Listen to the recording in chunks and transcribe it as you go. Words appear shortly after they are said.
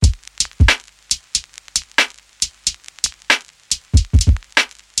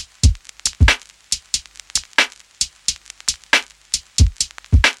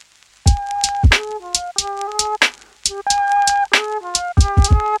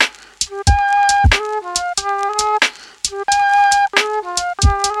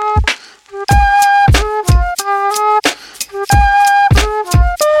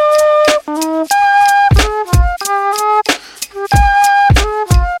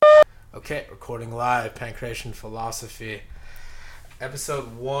Okay, recording live, Pancreation Philosophy,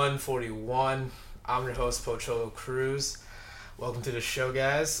 episode 141. I'm your host, Pocholo Cruz. Welcome to the show,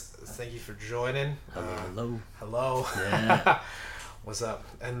 guys. Thank you for joining. Hello. Yeah. What's up?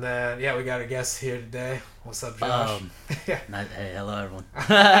 And then, we got a guest here today. What's up, Josh? Hey, hello, everyone.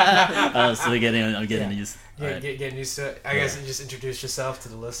 I'm getting used. Getting used to it. I guess you just introduce yourself to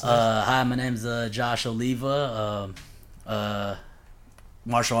the listeners. Hi, my name's Josh Oliva.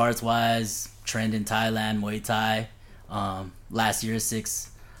 Martial arts wise, trained in Thailand, Muay Thai. Last year,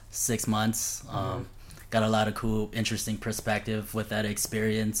 six months. Got a lot of cool, interesting perspective with that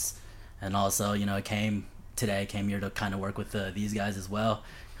experience, and also, I came here to kind of work with these guys as well,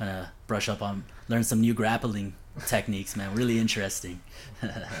 kind of brush up on, learn some new grappling techniques, man. Really interesting.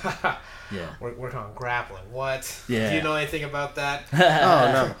 Yeah. Working on grappling. What? Yeah. Do you know anything about that? Oh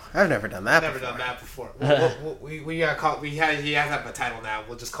no, I've never done that. Never done that before. We got called. He has a title now.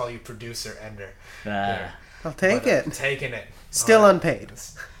 We'll just call you Producer Ender. I'll take it. Taking it. Still unpaid.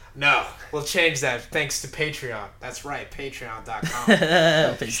 No, we'll change that thanks to Patreon. That's right,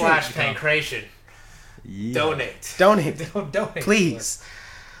 Patreon.com/Pancreation. Yeah. Donate. Donate. Donate. Please,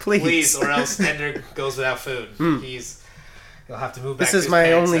 or else Ender goes without food. He'll have to move back. This is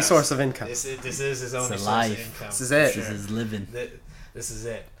my only source of income. This is his only source life. of income. This is it. This is living. This is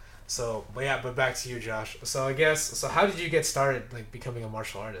it. So, but back to you, Josh. So how did you get started, becoming a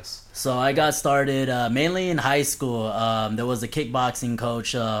martial artist? So I got started mainly in high school. There was a kickboxing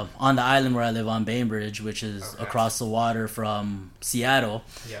coach on the island where I live on Bainbridge, which is across the water from Seattle.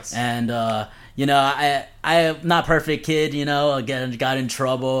 Yes. And I'm not perfect kid. Again, got in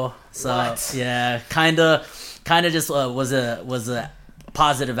trouble. So What? yeah, kind of just was a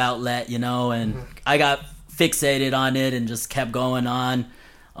positive outlet, and I got fixated on it and just kept going on.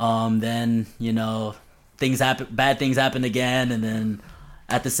 Then bad things happened again, and then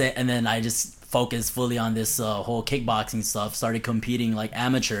and then I just focused fully on this whole kickboxing stuff. Started competing like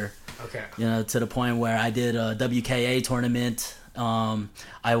amateur. Okay. To the point where I did a WKA tournament.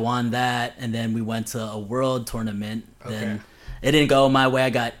 I won that, and then we went to a world tournament. Okay. Then it didn't go my way. I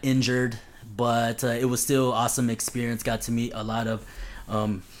got injured, but it was still awesome experience. Got to meet a lot of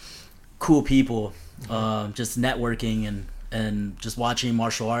cool people, just networking and just watching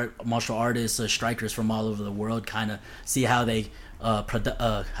martial artists, strikers from all over the world, kind of see how they how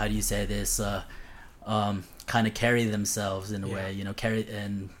do you say this, kind of carry themselves in a way, carry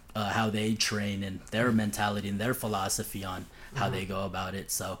and how they train and their mentality and their philosophy on how they go about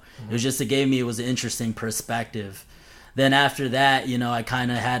it. So it was just it was an interesting perspective. Then after that, I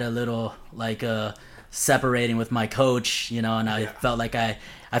kind of had a little separating with my coach, and I felt like I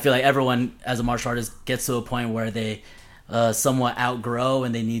feel like everyone as a martial artist gets to a point where they somewhat outgrow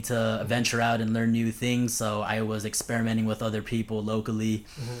and they need to venture out and learn new things. So I was experimenting with other people locally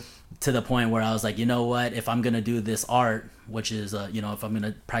to the point where I was like, you know what, if I'm going to do this art, which is, if I'm going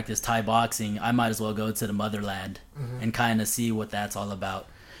to practice Thai boxing, I might as well go to the motherland and kind of see what that's all about,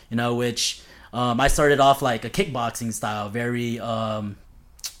 which I started off like a kickboxing style, very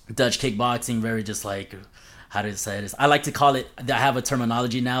Dutch kickboxing, very just like, how to say this? I like to call it, I have a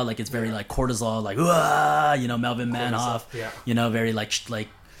terminology now, it's very like cortisol, Melvin Manhoff, very like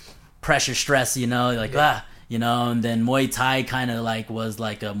pressure stress, and then Muay Thai kind of was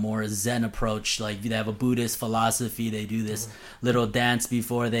like a more Zen approach. Like they have a Buddhist philosophy. They do this little dance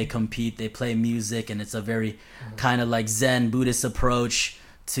before they compete. They play music, and it's a very kind of like Zen Buddhist approach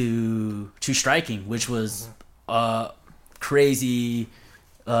to striking, which was crazy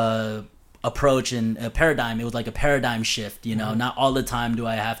approach and a paradigm. It was like a paradigm shift. Not all the time do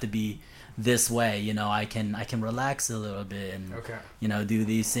I have to be this way. I can relax a little bit and do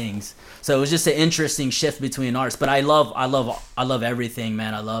these things. So it was just an interesting shift between arts. But I love everything,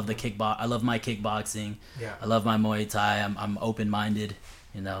 man. I love I love my kickboxing. Yeah. I love my Muay Thai. I'm open minded.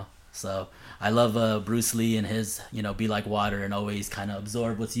 So I love Bruce Lee and his be like water and always kind of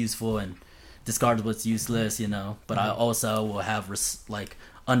absorb what's useful and discard what's useless. But I also will have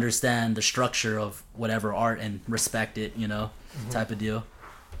understand the structure of whatever art and respect it. Type of deal.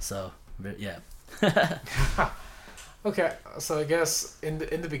 So. Yeah. Okay, so I guess in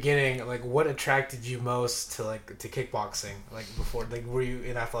the beginning, what attracted you most to kickboxing? Before, were you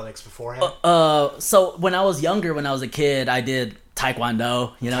in athletics beforehand? So when I was younger, when I was a kid, I did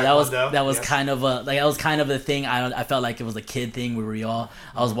taekwondo. That was kind of a thing. I felt like it was a kid thing where I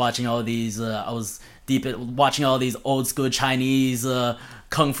was watching all these. I was watching all these old school Chinese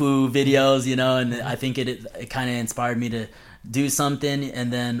kung fu videos, and I think it kind of inspired me to do something.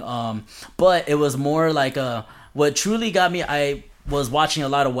 And then but it was more like what truly got me, I was watching a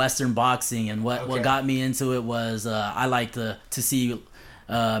lot of Western boxing, and what got me into it was I like to see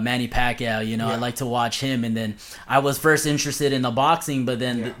Manny Pacquiao. You know, I Yeah. like to watch him. And then I was first interested in the boxing, but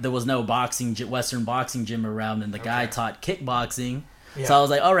then Yeah. there was no Western boxing gym around, and the guy Okay. taught kickboxing. Yeah. So I was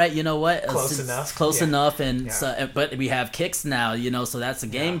like, all right, you know what? Close It's enough. close Yeah. enough, and Yeah. so, but we have kicks now, you know, so that's a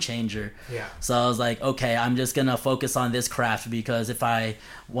game Yeah. changer. Yeah. So I was like, okay, I'm just gonna focus on this craft, because if I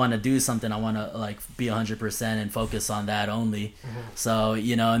want to do something, I want to like be 100% and focus on that only. Mm-hmm. So,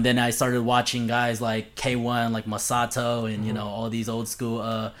 you know, and then I started watching guys like K1, like Masato, and you know, all these old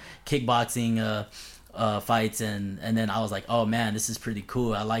school kickboxing fights, and then I was like, oh man, this is pretty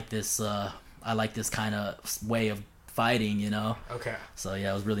cool. I like this kind of way of fighting, you know. Okay. So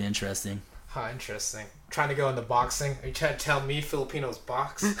yeah, it was really interesting. Huh, interesting. Trying to go into boxing. Are you trying to tell me Filipinos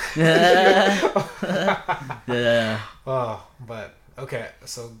box? Yeah. Oh, but okay.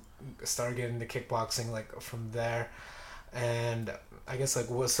 So started getting into kickboxing like from there, and I guess like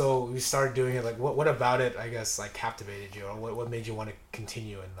what? So we started doing it. Like what about it? I guess like captivated you, or what made you want to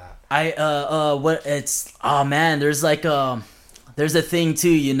continue in that? What it's, oh man, there's like there's a thing too,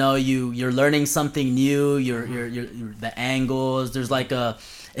 you know, you're learning something new, you're the angles, there's like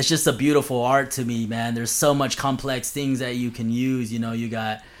it's just a beautiful art to me, man. There's so much complex things that you can use, you know. You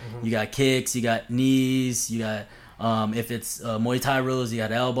got kicks, you got knees, you got if it's Muay Thai rules, you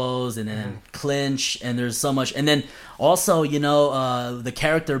got elbows, and then clinch, and there's so much. And then also, you know, the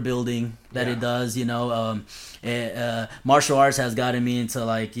character building that it does, you know. Martial arts has gotten me into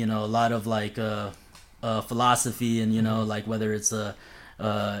like, you know, a lot of like philosophy, and you know, like whether it's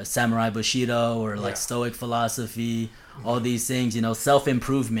samurai bushido or like stoic philosophy, all these things, you know,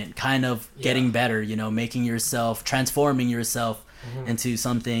 self-improvement, kind of getting better, you know, making yourself, transforming yourself into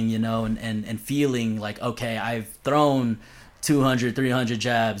something, you know, and feeling like, okay, I've thrown 200, 300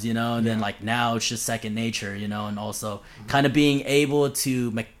 jabs, you know, and then like now it's just second nature, you know. And also kind of being able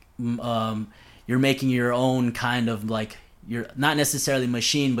to you're making your own kind of like, you're not necessarily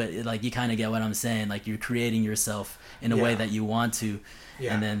machine, but like you kind of get what I'm saying, like you're creating yourself in a way that you want to.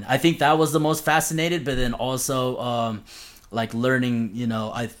 And then I think that was the most fascinated, but then also like learning, you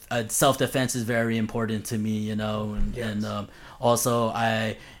know, I self-defense is very important to me, you know, and also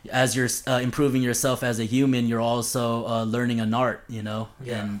as you're improving yourself as a human, you're also learning an art, you know.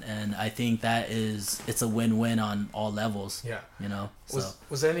 And I think that it's a win-win on all levels. You know.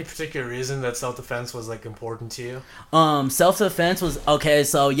 Was there any particular reason that self-defense was like important to you? Self-defense was okay.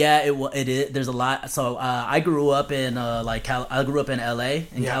 So yeah, it is. There's a lot. So I grew up in I grew up in LA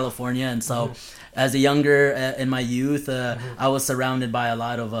in California, and so as a younger in my youth, I was surrounded by a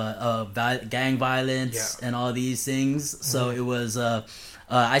lot of gang violence and all these things. So it was.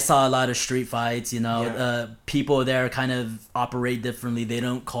 I saw a lot of street fights, you know. People there kind of operate differently. They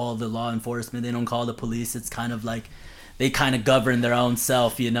don't call the law enforcement. They don't call the police. It's kind of like they kind of govern their own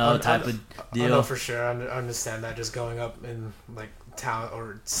self, you know, type of deal. I know for sure. I understand that. Just going up in like town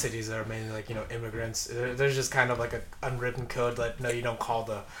or cities that are mainly like, you know, immigrants, there's just kind of like an unwritten code that no, you don't call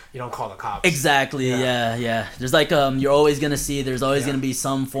the cops. Exactly. Yeah. There's like you're always gonna see. There's always gonna be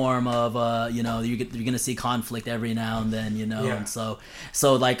some form of you know, you're gonna see conflict every now and then, you know. And so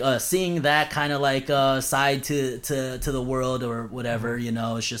like seeing that kind of like side to the world or whatever, you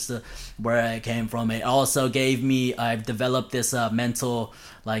know, it's just where I came from. It also gave me, I've developed this mental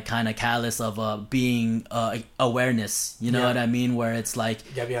like kind of callous of being awareness, you know what I mean, where it's like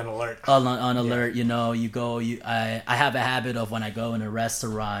you gotta be on alert. On alert, you know. I have a habit of when I go in a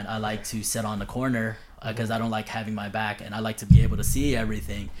restaurant, I like to sit on the corner because I don't like having my back, and I like to be able to see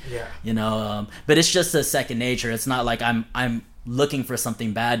everything. You know, but it's just a second nature. It's not like I'm looking for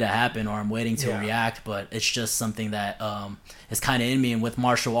something bad to happen or I'm waiting to react, but it's just something that is kind of in me. And with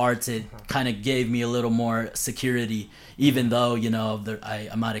martial arts, it kind of gave me a little more security, even though, you know,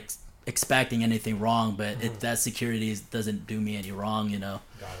 I'm not expecting anything wrong, but that security doesn't do me any wrong, you know.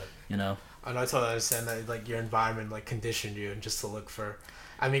 Got it. You know. I totally understand that, like, your environment like conditioned you and just to look for.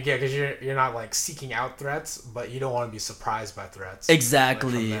 I mean, yeah, because you're not like seeking out threats, but you don't want to be surprised by threats.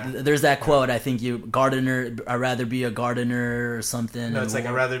 Exactly. Like, there's that quote. I think I'd rather be a gardener or something. No, it's like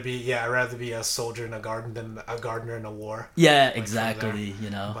I'd rather be a soldier in a garden than a gardener in a war. Yeah, like, exactly. You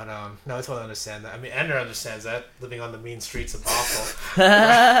know. But no, I totally understand that. I mean, Ender understands that, living on the mean streets of Bothell.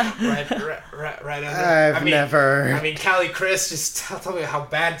 right. Ender? I've never. I mean, Cali Chris just tell me how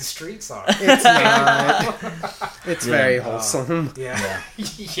bad the streets are. It's not. It's very wholesome.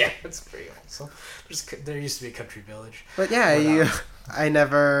 Yeah, it's pretty wholesome. There used to be a country village. But I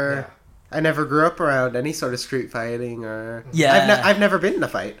never grew up around any sort of street fighting or. I've never been in a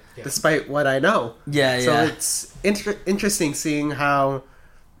fight, despite what I know. So it's interesting seeing how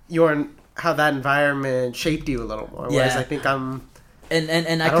that environment shaped you a little more. Whereas I think I'm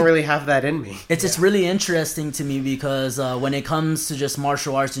and I don't really have that in me. It's just really interesting to me because when it comes to just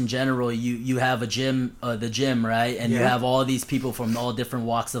martial arts in general, you have a gym, the gym, right? And you have all these people from all different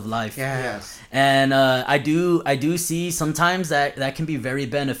walks of life. Yes. And I do see sometimes that can be very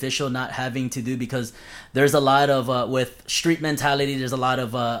beneficial, not having to do, because there's a lot of with street mentality, there's a lot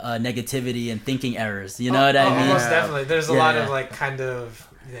of negativity and thinking errors. You know what I mean? Most definitely. There's a lot of like kind of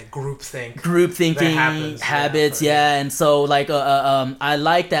group thinking habits, and so like I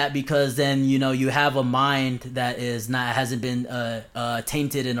like that, because then you have a mind that hasn't been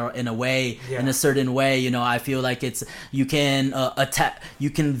tainted in a way, in a certain way. I feel like you can attack, you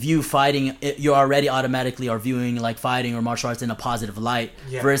can view fighting, you already automatically are viewing like fighting or martial arts in a positive light,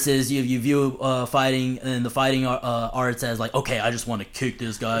 versus you view fighting and the fighting arts as like, okay, I just want to kick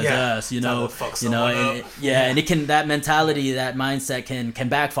this guy's ass, and it can, that mentality, that mindset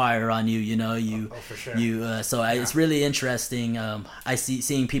can backfire on you, for sure. It's really interesting. I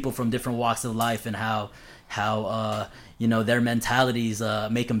seeing people from different walks of life and how their mentalities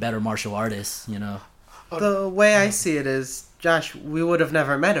make them better martial artists. The way I see it is, Josh, we would have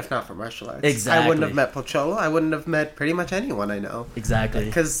never met if not for martial arts. Exactly. I wouldn't have met Pocholo. I wouldn't have met pretty much anyone I know. Exactly.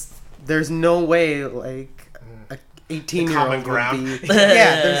 Because there's no way like a 18-year-old would be.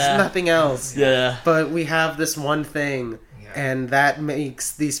 There's nothing else. Yeah. But we have this one thing. And that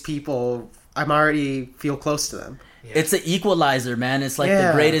makes these people, I'm already feel close to them. Yeah. It's an equalizer, man. It's like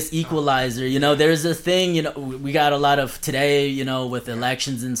the greatest equalizer. There's a thing, we got a lot of today, with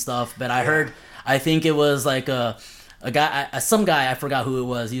elections and stuff. But I think it was like some guy, I forgot who it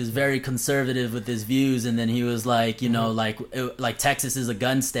was. He was very conservative with his views. And then he was like, like Texas is a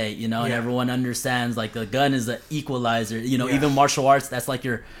gun state, and everyone understands like the gun is an equalizer. Even martial arts, that's like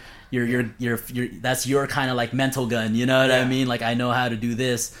your that's your kind of like mental gun, you know what I mean? Like, I know how to do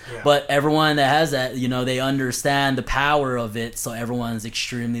this, but everyone that has that, they understand the power of it. So everyone's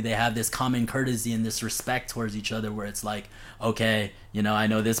they have this common courtesy and this respect towards each other, where it's like, okay, I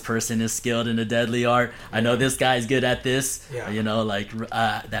know this person is skilled in a deadly art. I know this guy's good at this,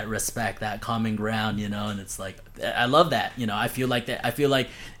 that respect, that common ground, and it's like, I love that. I feel like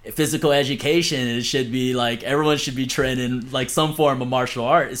physical education, it should be like everyone should be trained in like some form of martial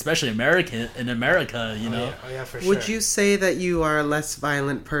art, especially in America, for sure. Would you say that you are a less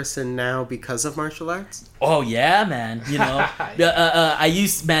violent person now because of martial arts? Oh yeah, man. I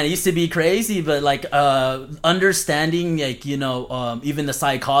used to be crazy, but like understanding like even the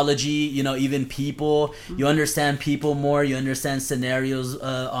psychology, even people, you understand people more, you understand scenarios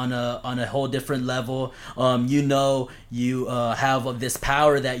on a whole different level. You have this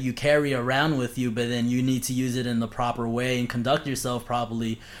power that you carry around with you, but then you need to use it in the proper way and conduct yourself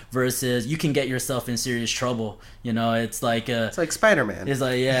properly, versus you can get yourself in serious trouble. It's like Spider-Man. It's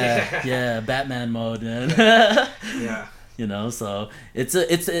like Batman mode, man. So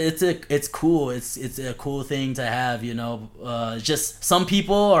it's cool. It's a cool thing to have. Just some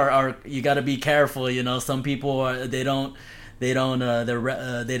people are you got to be careful. Some people they don't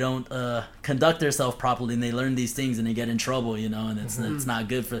conduct themselves properly, and they learn these things and they get in trouble, and it's not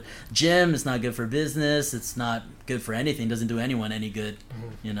good for gym, it's not good for business, it's not good for anything, it doesn't do anyone any good,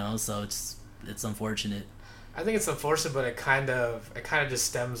 so it's unfortunate. I think it's unfortunate, but it kind of just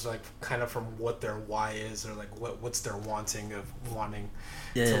stems like kind of from what their why is, or like what's their wanting to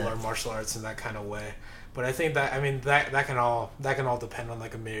learn martial arts in that kind of way. But I think that can all depend on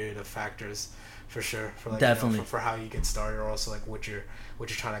like a myriad of factors. For sure, for like definitely for how you get started, or also like what you're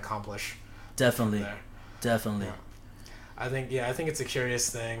trying to accomplish. Definitely. Yeah. I think it's a curious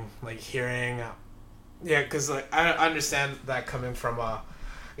thing, like hearing, because like I understand that coming from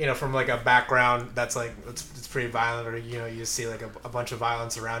from like a background that's like it's pretty violent, or you see like a bunch of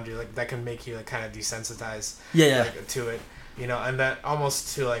violence around you, like that can make you like kind of desensitized like, to it, and that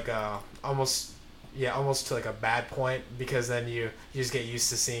almost to like almost to like a bad point, because then you just get used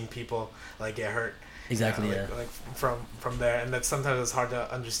to seeing people like get hurt. Exactly. Like from there, and that sometimes it's hard to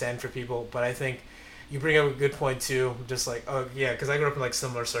understand for people. But I think you bring up a good point too. Just like because I grew up in like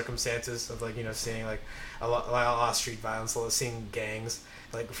similar circumstances of like seeing like a lot of street violence, seeing gangs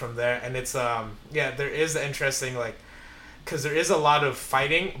like from there, and it's there is interesting like. Because there is a lot of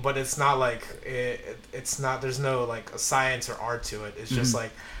fighting, but it's not like it's not. There's no like a science or art to it. It's just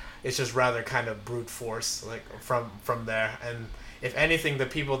like. It's just rather kind of brute force, like from there. And if anything, the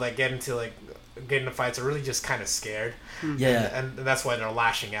people that get into fights are really just kind of scared. Yeah, and that's why they're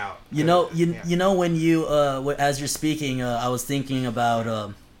lashing out. You know when you as you're speaking, I was thinking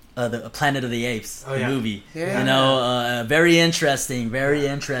about the Planet of the Apes movie. Yeah. Very interesting.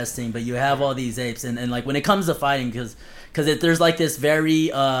 But you have all these apes, and like when it comes to fighting, because there's like this very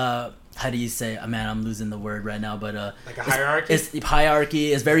how do you say? Man, I'm losing the word right now, but like a hierarchy. It's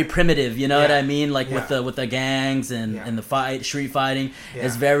hierarchy is very primitive. You know what I mean? Like with the gangs and the street fighting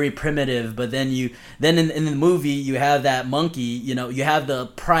is very primitive. But then in the movie you have that monkey. You know, you have the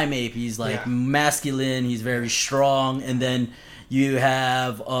primate. He's like masculine. He's very strong, and then you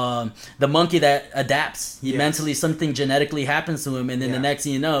have the monkey that adapts. He mentally, something genetically happens to him, and then the next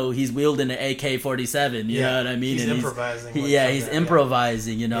thing you know, he's wielding an AK-47. You know what I mean? He's improvising. He's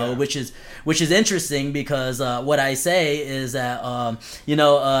improvising. You know, which is interesting because what I say is that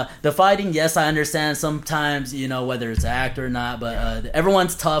the fighting. Yes, I understand sometimes. You know, whether it's an actor or not, but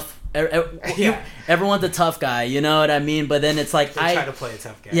everyone's tough. Everyone's a tough guy, you know what I mean? But then it's like I try to play a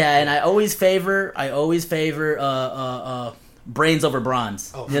tough guy. Yeah, and I always favor brains over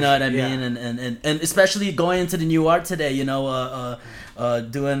bronze. You know what I mean? And especially going into the new art today, you know,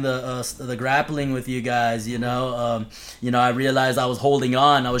 doing the grappling with you guys, you know, I realized I was holding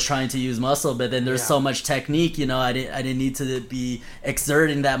on. I was trying to use muscle, but then there's so much technique, you know, I didn't need to be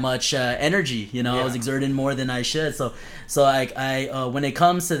exerting that much energy, you know. I was exerting more than I should. So I when it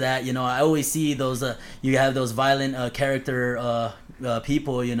comes to that, you know, I always see those you have those violent character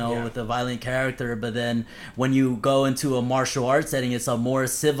people, you know, with a violent character, but then when you go into a martial arts setting, it's a more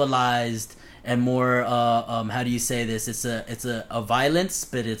civilized and more how do you say this? It's a violence,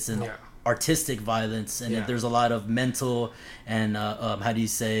 but it's an artistic violence, and there's a lot of mental and how do you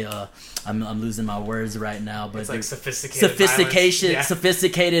say? I'm losing my words right now, but it's like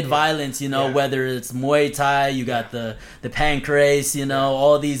sophisticated violence. You know, whether it's Muay Thai, you got the pancrase, you know,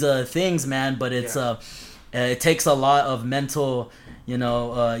 all these things, man. But it's it takes a lot of mental. You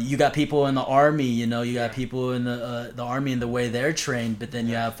know, you got people in the army. You know, you got people in the army in the way they're trained, but then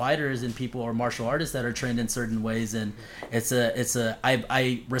you have fighters and people or martial artists that are trained in certain ways, and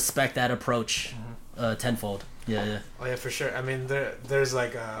I respect that approach tenfold. Yeah. Oh yeah, for sure. I mean, there's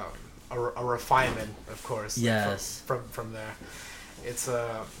like a refinement, of course. Yes. From there, it's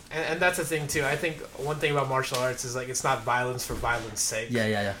and that's the thing too. I think one thing about martial arts is like it's not violence for violence sake.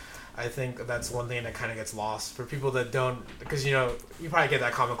 Yeah. I think that's one thing that kind of gets lost for people that don't, because you know you probably get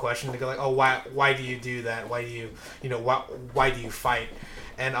that common question. They go like, oh, why do you do that? Why do you why do you fight?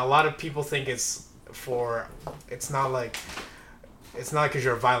 And a lot of people think it's not like because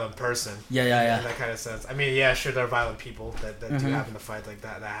you're a violent person. Yeah. In that kind of sense. I mean, sure, there are violent people that do happen to fight like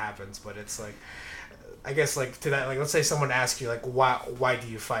that. That happens, but it's like, I guess like to that, like let's say someone asks you like why do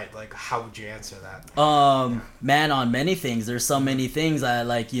you fight? Like how would you answer that? Man, on many things. There's so many things I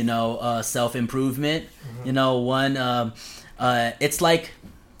like. You know, self-improvement. You know, one. It's like,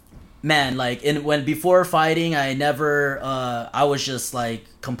 man, like when before fighting, I never. I was just like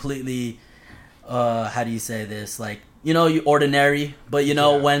completely. How do you say this? Like, you know, you ordinary, but you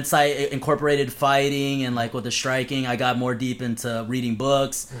know, once I incorporated fighting and like with the striking, I got more deep into reading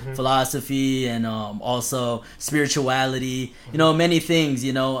books, philosophy, and also spirituality. You know, many things.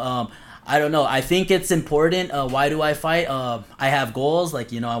 You know, I don't know. I think it's important. Why do I fight? I have goals.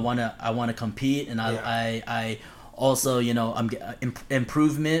 Like, you know, I wanna compete, and I also, you know, I'm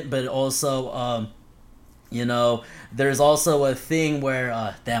improvement, but also. You know, there's also a thing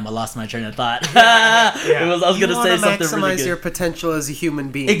where, damn, I lost my train of thought. I was going to say something really good. Maximize your potential as a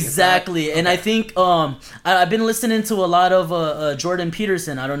human being. Exactly, and I think I've been listening to a lot of Jordan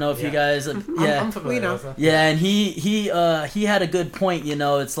Peterson. I don't know if you guys, I'm familiar with him. Yeah, and he had a good point. You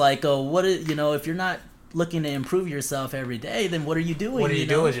know, it's like, if you're not looking to improve yourself every day, then what are you doing? What are you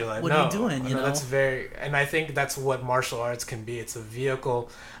doing with your life? What are you doing? You know, that's and I think that's what martial arts can be. It's a vehicle.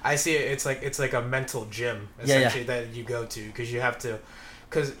 I see it. It's like a mental gym essentially that you go to because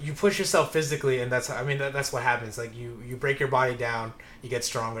you push yourself physically, and that's what happens. Like you break your body down, you get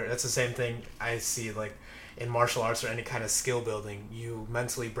stronger. That's the same thing I see like in martial arts or any kind of skill building. You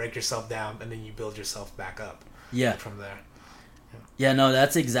mentally break yourself down, and then you build yourself back up. Yeah. From there. Yeah, no,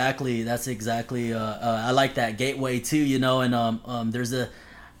 that's exactly. I like that gateway too, you know, and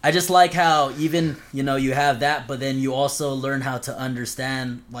I just like how even, you know, you have that, but then you also learn how to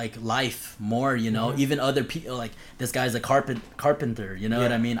understand like life more, you know, even other people, like this guy's a carpenter, you know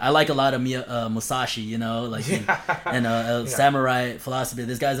what I mean? I like a lot of Musashi, you know, like and samurai philosophy.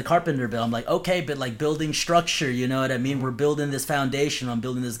 This guy's a carpenter, but I'm like, okay, but like building structure, you know what I mean? We're building this foundation. I'm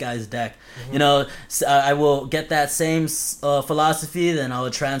building this guy's deck, you know. So I will get that same philosophy, then I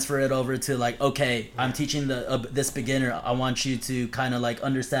will transfer it over to like, okay, I'm teaching this beginner. I want you to kind of like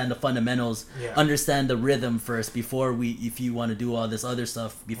understand understand the fundamentals, understand the rhythm first before if you want to do all this other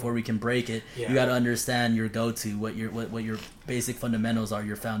stuff before we can break it. You got to understand your go-to, what your basic fundamentals are,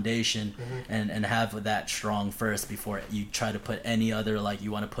 your foundation, and have that strong first before you try to put any other, like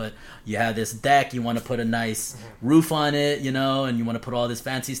you have this deck, you want to put a nice roof on it, you know, and you want to put all this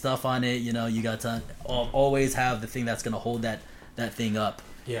fancy stuff on it, you know, you got to always have the thing that's going to hold that thing up,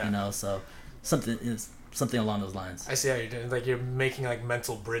 you know, so something along those lines. I see how you're doing. Like you're making like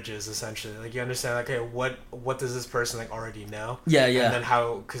mental bridges essentially. Like you understand, like, okay, what does this person like already know? Yeah. And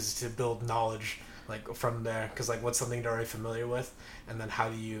then because to build knowledge like from there, because like what's something they're already familiar with, and then how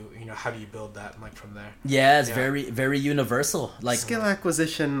do you build that like from there? Yeah, it's very very universal. Like skill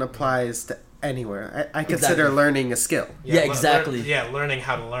acquisition applies to anywhere. I consider learning a skill. Yeah, exactly. Learning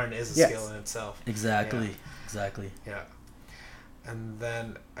how to learn is a skill in itself. Exactly. Yeah. And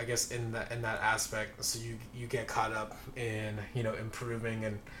then I guess in that aspect, so you get caught up in, you know, improving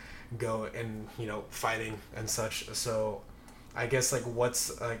and fighting and such. So I guess like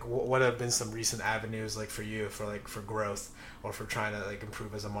what have been some recent avenues like for you for growth or for trying to like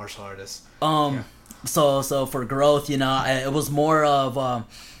improve as a martial artist? So for growth, you know, it was more of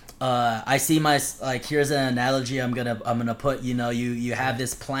I see here's an analogy I'm gonna put, you know, you have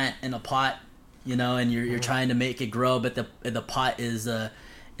this plant in a pot, you know, and you're trying to make it grow, but the pot is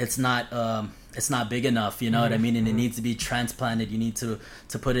it's not big enough, you know what I mean, and it needs to be transplanted. You need to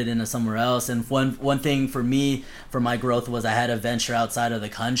put it into somewhere else. And one thing for me, for my growth, was I had to venture outside of the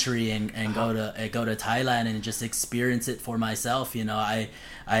country and go to Thailand and just experience it for myself. You know, I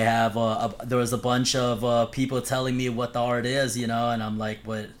have there was a bunch of people telling me what the art is, you know, and I'm like,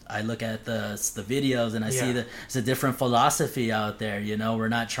 what? I look at the videos and I see that it's a different philosophy out there. You know, we're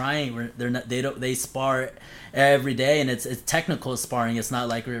not trying. They spar every day, and it's technical sparring. It's not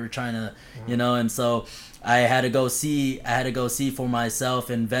like we were trying to, you know. And so I had to go see for myself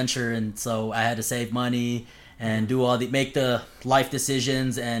and venture, and so I had to save money and make the life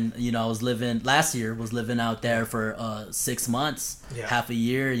decisions. And you know, last year was living out there for 6 months, half a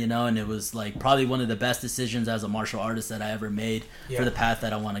year, you know, and it was like probably one of the best decisions as a martial artist that I ever made for the path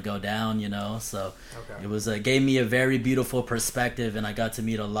that I want to go down, you know. So it was gave me a very beautiful perspective, and I got to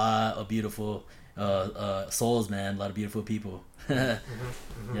meet a lot of beautiful souls, man, a lot of beautiful people. That's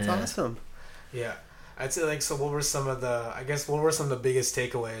awesome. Yeah. I'd say like, so what were some of the biggest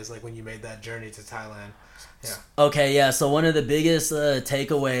takeaways like when you made that journey to Thailand? Yeah. Okay, yeah. So one of the biggest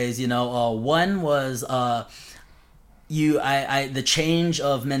takeaways, you know, one was the change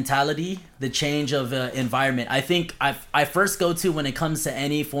of mentality, the change of environment. I think I first go to, when it comes to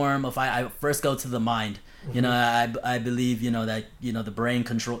any form of I first go to the mind. You know, I believe, you know, that, you know, the brain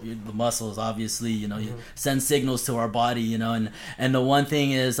control the muscles, obviously, you know, you send signals to our body, you know, and the one thing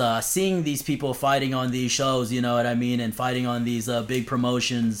is seeing these people fighting on these shows, you know what I mean, and fighting on these big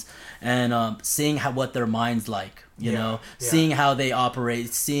promotions, and seeing what their mind's like, you know, seeing how they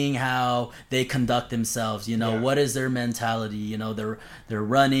operate, seeing how they conduct themselves, you know, what is their mentality, you know, they're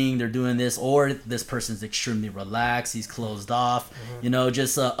running, they're doing this, or this person's extremely relaxed, he's closed off, you know,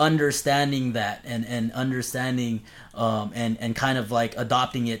 just understanding that and understanding and kind of like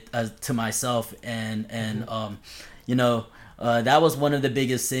adopting it to myself, and you know, that was one of the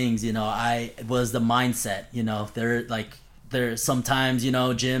biggest things, you know, was the mindset, you know, there's sometimes, you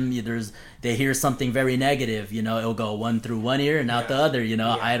know, Jim, they hear something very negative, you know, it'll go one through one ear and out the other, you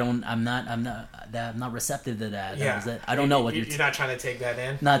know. I'm not receptive to that. I don't know what you're not trying to take that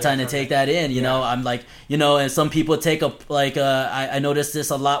in. Not trying to take that in, you know. I'm like, you know, and some people take I noticed this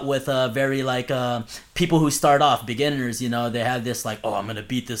a lot with very like people who start off beginners, you know, they have this like, oh, I'm gonna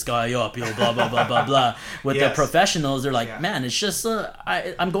beat this guy up, you know, blah blah blah blah blah. With the professionals, they're like, man, it's just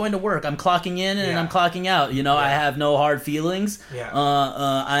I'm going to work, I'm clocking in and I'm clocking out, you know. I have no hard feelings.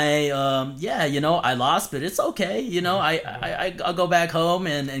 You know, I lost, but it's okay, you know. I'll go back home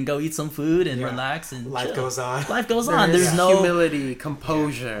and go eat some food and relax, and life goes on. There's no humility,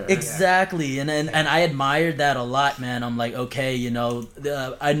 composure. Exactly. And I admired that a lot, man. I'm like, okay, you know,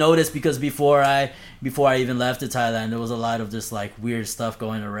 I noticed, because before I even left to Thailand, there was a lot of just like weird stuff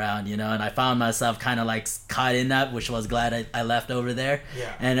going around, you know, and I found myself kind of like caught in that, which was glad I left over there.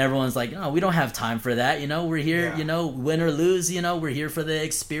 And everyone's like, no, we don't have time for that, you know, we're here, you know, win or lose, you know, we're here for the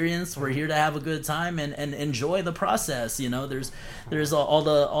experience, we're here to have a good time and enjoy the process, you know. There's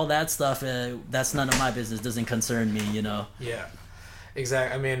all that stuff, that's none of my business, doesn't concern me, you know.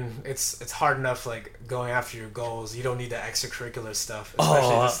 Exactly. I mean, it's hard enough like going after your goals. You don't need the extracurricular stuff,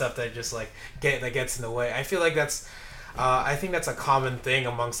 especially the stuff that just like gets in the way. I feel like I think that's a common thing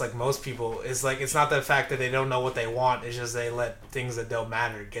amongst like most people. Is like, it's not the fact that they don't know what they want. It's just they let things that don't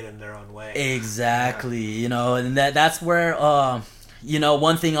matter get in their own way. Exactly. You know, and that's where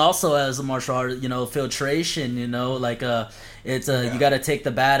one thing also as a martial art, filtration, like it's you got to take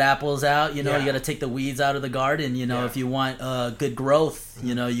the bad apples out, you got to take the weeds out of the garden, if you want good growth,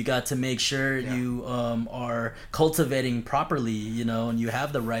 you got to make sure you are cultivating properly, and you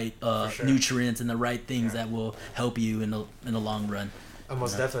have the right nutrients and the right things that will help you in the long run.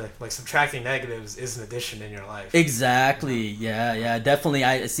 Most definitely. Like, subtracting negatives is an addition in your life. Exactly. Yeah. Definitely.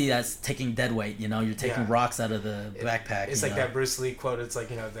 I see that's taking dead weight. You're taking rocks out of the backpack. It's like that Bruce Lee quote. It's like,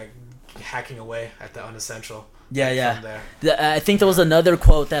 like hacking away at the unessential. Yeah. I think there was another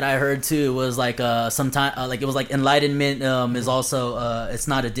quote that I heard too. Was like sometime it was like enlightenment is also it's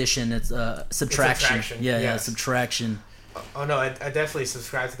not addition. It's subtraction. It's subtraction. Yeah. Subtraction. Oh no, I definitely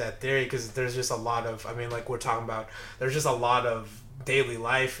subscribe to that theory because there's just a lot of. I mean, like we're talking about. There's just a lot of daily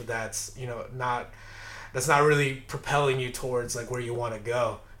life that's not really propelling you towards like where you want to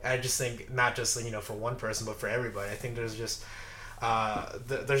go. I just think not just for one person but for everybody. I think there's just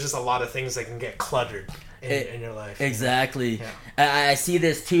there's just a lot of things that can get cluttered in your life. Exactly. Yeah. I see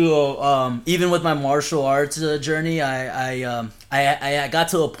this too. Even with my martial arts journey, I got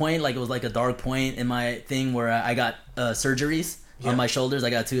to a point, like it was like a dark point in my thing where I got surgeries. On my shoulders,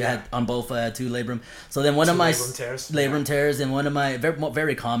 I got two. I had on both. I had two labrum. So then one of my labrum tears, and one of my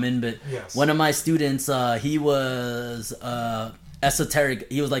very common, but one of my students, he was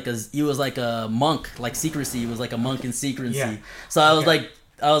esoteric. He was like a monk, like secrecy. He was like a monk in secrecy. Yeah. So I was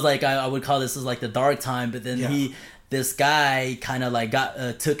like, I would call this as like the dark time. But then this guy kind of like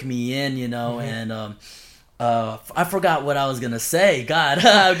took me in, and I forgot what I was gonna say. God,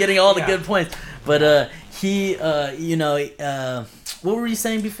 I'm getting all the good points, but. What were you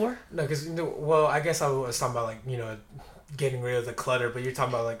saying before? No, because I guess I was talking about like getting rid of the clutter, but you're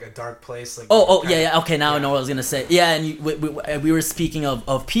talking about like a dark place. Like okay, now I know what I was gonna say. Yeah, and we were speaking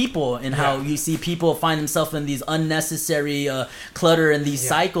of people and how you see people find themselves in these unnecessary clutter and these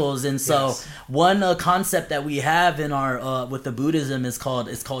cycles, and so one concept that we have in our with the Buddhism is called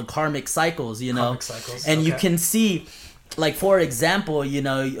karmic cycles. Karmic cycles, and you can see. Like, for example,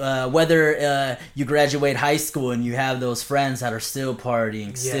 whether you graduate high school and you have those friends that are still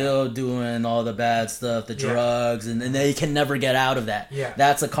partying, still doing all the bad stuff, the drugs, and they can never get out of that. Yeah.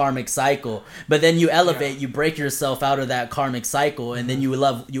 That's a karmic cycle. But then you elevate, you break yourself out of that karmic cycle, and then you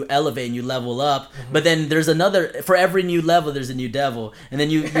elevate and you level up. But then there's for every new level, there's a new devil. And then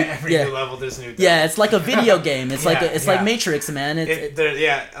every new level, there's a new devil. Yeah, it's like a video game. It's like Matrix, man.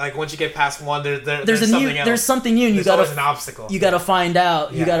 Like once you get past one, there's something else. There's something new, and you gotta obstacle. You got to find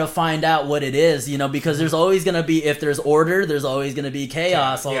out. You got to find out what it is, because there's always going to be, if there's order, there's always going to be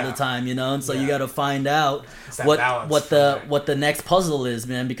chaos all the time, and so you got to find out what the next puzzle is,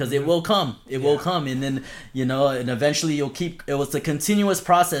 man, because it will come. It will come, and then and eventually you'll keep. It was a continuous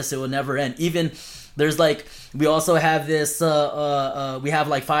process. It will never end. Even there's like we also have this. We have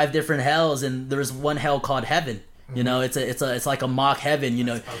like 5 different hells, and there's one hell called heaven. It's like a mock heaven.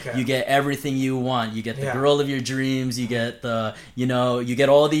 You get everything you want. You get the girl of your dreams. You get you get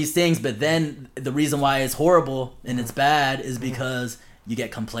all these things. But then the reason why it's horrible and it's bad is because you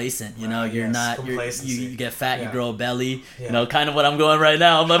get complacent. You get fat. You grow a belly. Kind of what I'm going right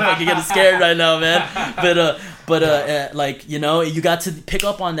now. I'm fucking getting scared right now, man. But you got to pick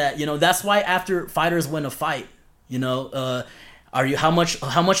up on that. That's why after fighters win a fight, how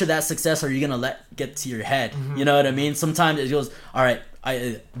much of that success are you gonna let get to your head? You know what I mean? Sometimes it goes, all right,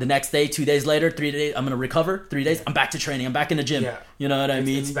 the next day, 2 days later, 3 days, I'm gonna recover. 3 days, I'm back to training. I'm back in the gym. You know what I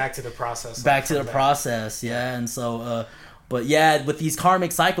mean? It's back to the process. Process, and so. But with these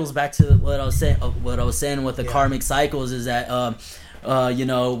karmic cycles, back to what I was saying with the karmic cycles is that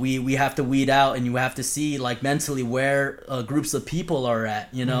we have to weed out, and you have to see like mentally where groups of people are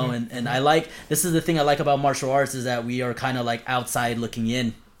at, and I like, this is the thing I like about martial arts is that we are kind of like outside looking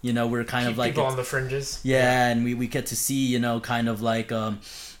in, we're kind of like people on the fringes. And we get to see, kind of like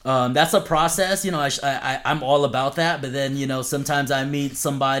that's a process, I'm all about that, but then sometimes I meet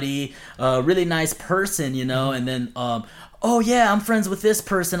somebody, a really nice person, and then oh yeah, I'm friends with this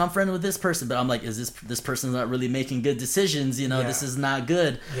person, but I'm like, is this person's not really making good decisions, this is not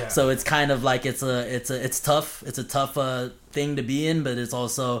good. So it's kind of like it's tough. It's a tough thing to be in, but it's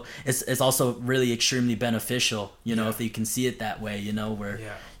also really extremely beneficial, if you can see it that way, where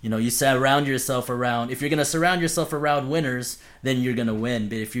you surround yourself around, if you're going to surround yourself around winners, then you're going to win.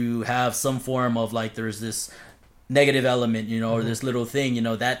 But if you have some form of like there's this negative element, or this little thing,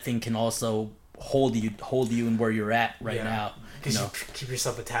 that thing can also hold you in where you're at now, because you keep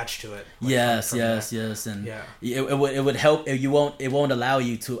yourself attached to it. Yes, and it would help. It won't allow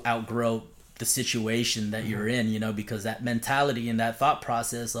you to outgrow the situation that you're in, because that mentality and that thought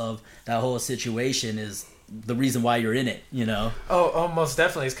process of that whole situation is the reason why you're in it, you know? Oh, most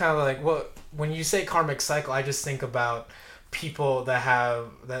definitely. It's kind of like, well, when you say karmic cycle, I just think about people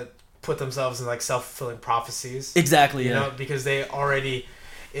that put themselves in like self-fulfilling prophecies. Exactly, you know, because they already,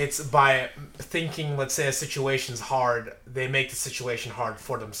 it's by thinking, let's say a situation's hard, they make the situation hard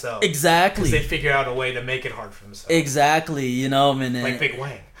for themselves. Exactly. Because they figure out a way to make it hard for themselves. Exactly, you know, and like Big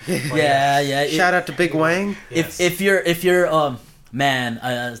Wang. Yeah. Shout out to Big Wang. Yes. If you're man,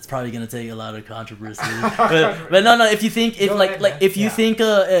 it's probably gonna take a lot of controversy, but no. If you think if you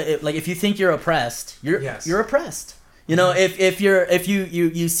think you're oppressed, you're oppressed. You know, if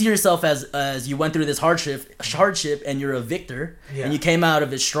you see yourself as you went through this hardship and you're a victor and you came out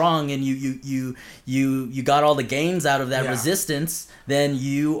of it strong and you got all the gains out of that resistance, then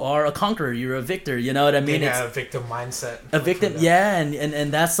you are a conqueror. You're a victor. You know what I mean? It's a victim mindset. A victim, yeah,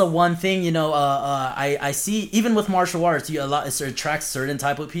 and that's the one thing, you know. I see even with martial arts, it attracts certain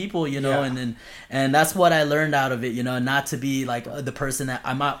type of people, you know, and that's what I learned out of it, you know, not to be like the person that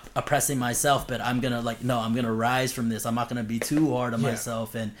I'm not oppressing myself, but I'm gonna I'm gonna rise from this. I'm not gonna be too hard on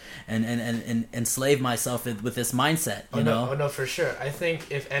myself and enslave myself with this mindset, you know. Oh no, for sure. I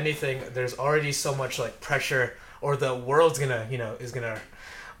think if anything, there's already so much like pressure, or the world's is gonna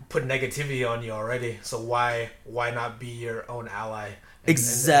put negativity on you already. So why not be your own ally?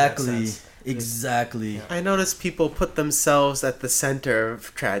 Exactly. Yeah. I notice people put themselves at the center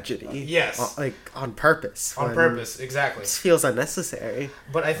of tragedy. Yes. Like on purpose. On purpose, exactly. It feels unnecessary.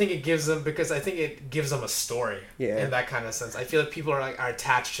 But I think it gives them a story. Yeah. In that kind of sense, I feel like people are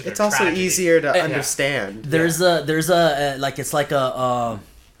attached to their. It's also tragedy. easier to understand. There's a like it's like a.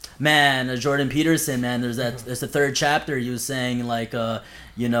 Man, Jordan Peterson, man, there's the third chapter. He was saying like,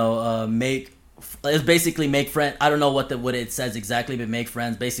 it's basically make friends. I don't know what it says exactly, but make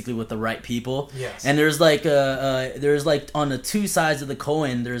friends basically with the right people. Yes. And there's like on the two sides of the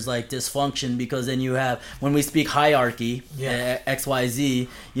coin, there's like dysfunction, because then you have, when we speak hierarchy, XYZ,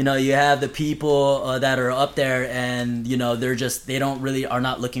 you know, you have the people that are up there, and you know they are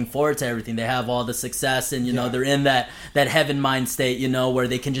not looking forward to everything. They have all the success, and you know they're in that heaven mind state, you know, where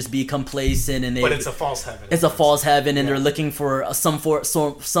they can just be complacent, and but it's a false heaven. It's a false heaven, and they're looking for some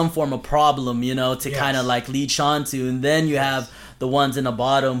form of problem, you know, to kind of like leech onto. And then you have the ones in the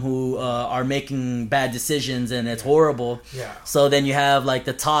bottom who are making bad decisions, and it's horrible. Yeah. So then you have like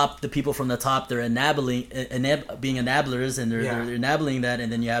the people from the top, they're being enablers, and they're enabling that,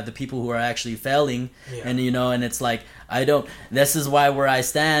 and then you have the people who are actually failing, and you know, and it's like, this is where I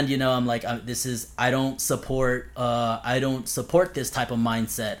stand, you know, I'm like, I don't support this type of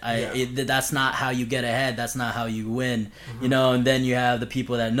mindset. That's not how you get ahead. That's not how you win, you know. And then you have the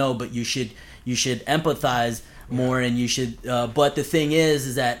people that know, but you should empathize more, and you should, but the thing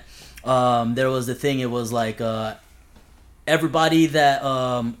is that, there was the thing, it was like, everybody that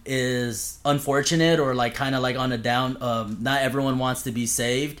is unfortunate or like kind of like on a down, not everyone wants to be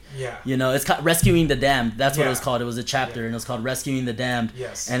saved. Yeah. You know, it's Rescuing the Damned. That's what it was called. It was a chapter, and it was called Rescuing the Damned.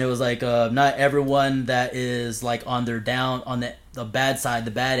 Yes. And it was like, not everyone that is like on their down, on the bad side,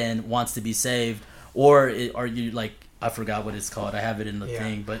 the bad end, wants to be saved, or you like, I forgot what it's called. I have it in the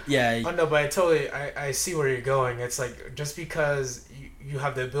thing, but yeah. Oh no, but I see where you're going. It's like, just because you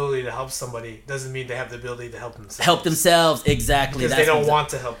have the ability to help somebody doesn't mean they have the ability to help themselves. Exactly. Because they don't want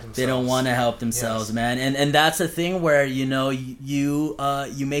to help themselves. They don't want to help themselves, man. And that's a thing where, you know, you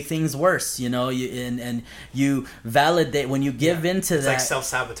make things worse, you know, and you validate when you give into it's that. It's like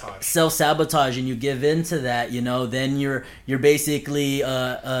self-sabotage. Self-sabotage, and you give into that, you know, then you're basically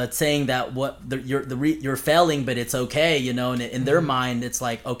saying that you're failing, but it's okay, you know, and in their mind it's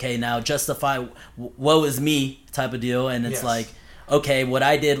like, okay, now justify woe is me type of deal, and it's like, okay, what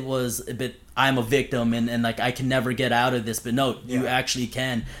I did was I'm a victim, and like I can never get out of this. But no, you actually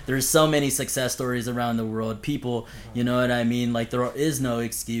can. There's so many success stories around the world. People, you know what I mean? Like, there is no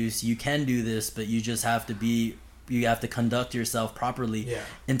excuse. You can do this, but you just have to conduct yourself properly,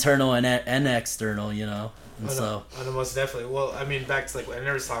 internal and external, you know. I know, most definitely. Well, I mean, back to like what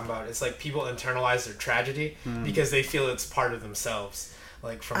I was talking about. It's like people internalize their tragedy because they feel it's part of themselves.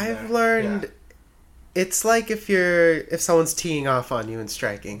 Like I've learned. It's like if someone's teeing off on you and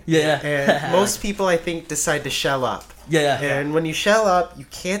striking. Yeah. And most people, I think, decide to shell up. Yeah. And when you shell up, you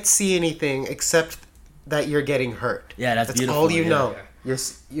can't see anything except that you're getting hurt. Yeah, that's beautiful. All you know. Yeah.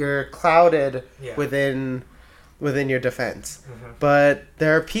 You're clouded within your defense. Mm-hmm. But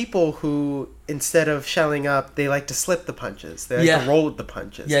there are people who, instead of shelling up, they like to slip the punches. They like to roll with the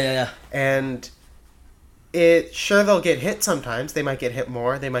punches. Yeah. And they'll get hit sometimes. They might get hit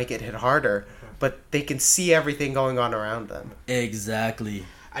more. They might get hit harder. But they can see everything going on around them. Exactly.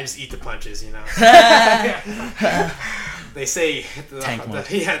 I just eat the punches, you know. They say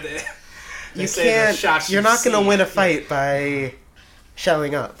you can't. You're not going to win a fight by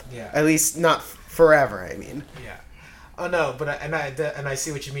shelling up. Yeah. At least not forever. I mean. Yeah. Oh no, but I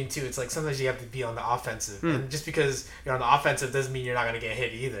see what you mean too. It's like sometimes you have to be on the offensive, and just because you're on the offensive doesn't mean you're not going to get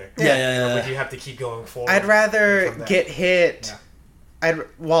hit either. Yeah. But you have to keep going forward. I'd rather get hit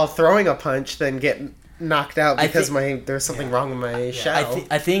while throwing a punch than get knocked out because there's something wrong with my shell.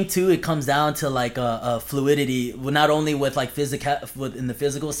 I think too it comes down to like a fluidity, not only with like in the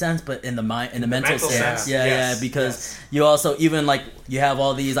physical sense, but in the mind, in the mental sense. Yeah, because you also even like you have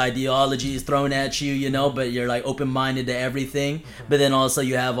all these ideologies thrown at you, you know, but you're like open minded to everything. But then also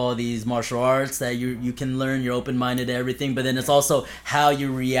you have all these martial arts that you can learn. You're open minded to everything. But then it's also how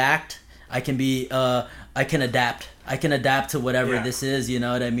you react. I can adapt. I can adapt to whatever this is, you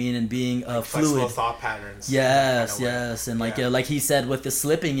know what I mean, and being like fluid. Flexible thought patterns. Yes, and like he said with the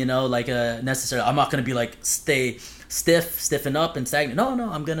slipping, you know, like necessarily, I'm not gonna be like stiffen up and stagnant.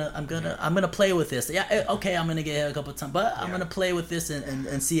 No, I'm gonna play with this. Yeah, okay, I'm gonna get hit a couple of times, but I'm gonna play with this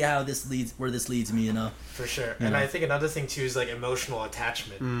and see how where this leads me, you know. For sure, and I think another thing too is like emotional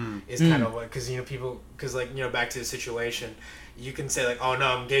attachment is kind of like, because because like, you know, back to the situation. You can say like, oh no,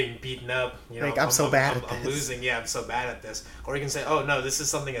 I'm getting beaten up. You know, like, I'm so bad at this. I'm losing. Yeah, I'm so bad at this. Or you can say, oh no, this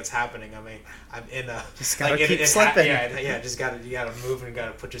is something that's happening. I mean, I'm in a just gotta keep slipping. Just gotta move and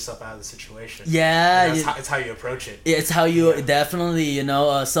gotta put yourself out of the situation. Yeah, it's how you approach it. It's how you definitely, you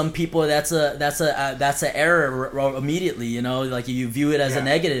know. Some people that's an error immediately. You know, like you view it as a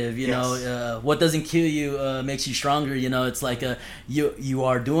negative. You know, what doesn't kill you makes you stronger. You know, it's like you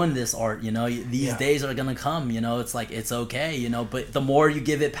are doing this art. You know, these days are gonna come. You know, it's like it's okay. You know, but the more you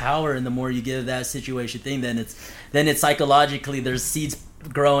give it power and the more you give that situation thing, then it's psychologically there's seeds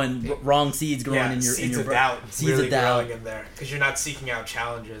growing, wrong seeds growing in your seeds of doubt, really growing in there because you're not seeking out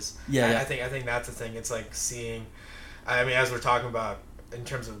challenges. I think that's the thing. It's like seeing. I mean, as we're talking about in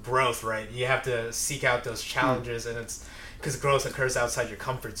terms of growth, right? You have to seek out those challenges, and it's because growth occurs outside your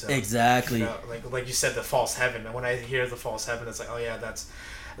comfort zone. Exactly. You know, like you said, the false heaven. And when I hear the false heaven, it's like, oh yeah,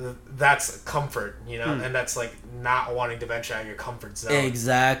 that's comfort, you know, and that's like not wanting to venture out of your comfort zone.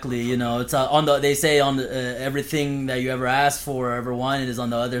 Exactly, you know, it's they say on everything that you ever asked for or ever wanted is on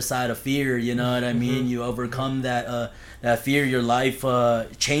the other side of fear. You know what I mean? You overcome that fear, your life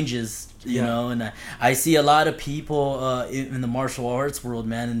changes. You know, and I see a lot of people in the martial arts world,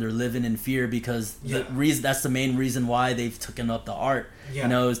 man, and they're living in fear because that's the main reason why they've taken up the art. You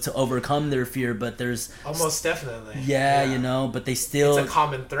know, is to overcome their fear. But there's almost definitely. You know, but they still. It's a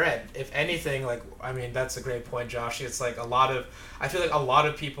common thread. If anything, like, I mean, that's a great point, Josh. It's like I feel like a lot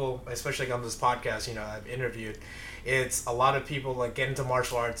of people, especially on this podcast, you know, I've interviewed. It's a lot of people like get into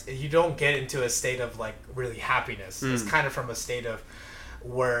martial arts. You don't get into a state of like really happiness. It's kind of from a state of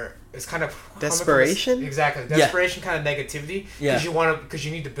where it's kind of desperation. Exactly, desperation, kind of negativity. Because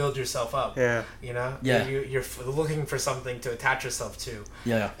you need to build yourself up. You know. You're looking for something to attach yourself to.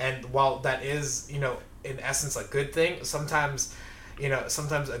 And while that is, you know, in essence a good thing, sometimes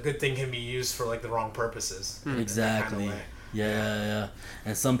a good thing can be used for like the wrong purposes. Exactly. Kind of yeah.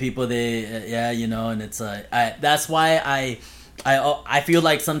 And some people you know, and it's that's why I feel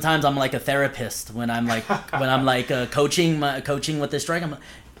like sometimes I'm like a therapist when I'm like coaching with the strike. I'm like,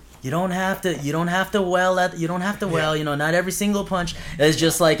 you don't have to well, you know, not every single punch. It's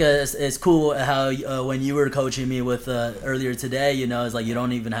just like it's cool how when you were coaching me with earlier today, you know, it's like you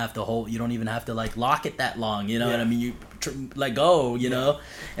don't even have to like lock it that long, you know what I mean? You let go, you know,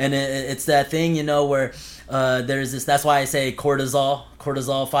 and it's that thing, you know, where there's this. That's why I say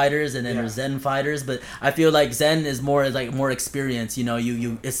cortisol fighters, and then there's Zen fighters. But I feel like Zen is more experience. You know,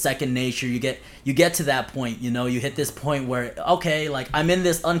 you it's second nature. You get to that point. You know, you hit this point where okay, like I'm in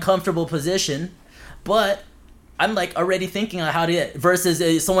this uncomfortable position, but I'm like already thinking on how to get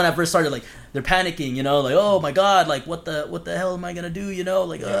versus someone that first started, like they're panicking, you know, like, oh my god, like what the hell am I gonna do, you know,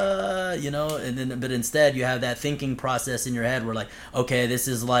 like you know, and then but instead you have that thinking process in your head where like, okay, this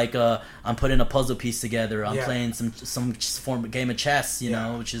is like I'm putting a puzzle piece together, I'm playing some form of game of chess, you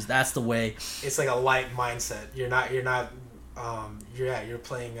know, which is that's the way. It's like a light mindset. You're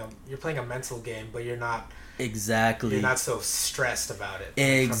playing a mental game, but you're not you're not so stressed about it.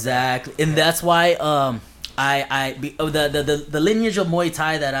 Exactly, and that's why the lineage of Muay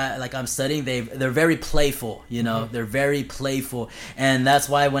Thai that I'm studying, they're very playful, you know, they're very playful, and that's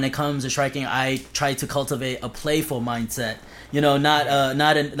why when it comes to striking, I try to cultivate a playful mindset, you know, not a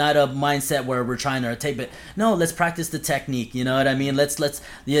mindset where we're trying to take, but no, let's practice the technique, you know what I mean? Let's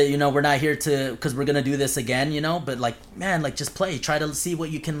you know, we're not here because we're gonna do this again, you know, but like, man, like just play, try to see what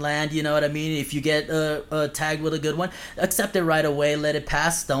you can land, you know what I mean? If you get tagged with a good one, accept it right away, let it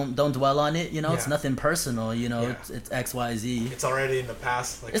pass, don't dwell on it, you know, it's nothing personal. personal. You know, it's XYZ. It's already in the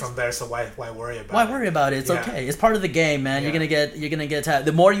past, like from there. So why worry about it? Why worry about it? It's okay. It's part of the game, man. You're gonna get tired.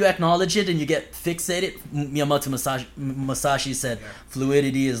 The more you acknowledge it and you get fixated. Miyamoto Musashi said,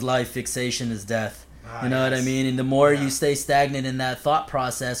 "Fluidity is life, fixation is death." You know what I mean? And the more you stay stagnant in that thought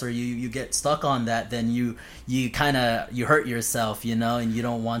process, or you get stuck on that, then you hurt yourself, you know, and you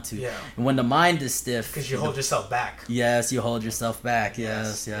don't want to. Yeah. And when the mind is stiff, because you hold yourself back. Yes, you hold yourself back.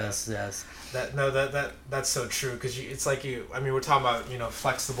 Yes. That's so true, because it's like we're talking about, you know,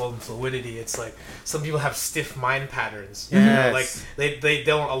 flexible and fluidity. It's like some people have stiff mind patterns. Yes. You know, like they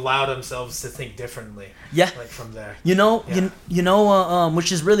don't allow themselves to think differently. Yeah. Like from there. You know,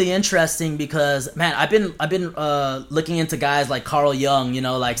 which is really interesting, because man, I've been looking into guys like Carl Jung, you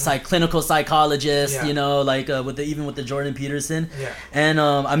know, like clinical psychologist, you know, like even with the Jordan Peterson. Yeah. And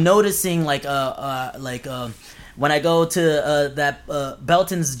I'm noticing when I go to that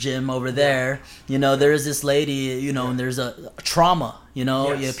Belton's gym over there, you know, there is this lady, you know, and there's a trauma, you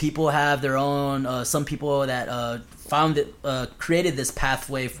know. Yes. People have their own, some people that created this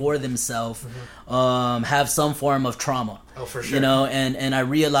pathway for themselves, have some form of trauma. Oh, for sure. You know, and I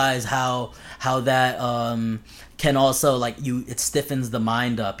realize how that can also it stiffens the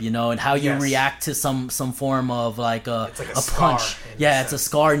mind up, you know, and how you react to some form of like a punch. Yeah, it's a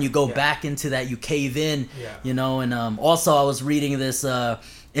scar, and you go back into that, you cave in, you know. And also I was reading this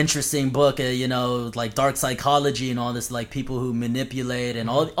interesting book, you know, like dark psychology and all this, like people who manipulate and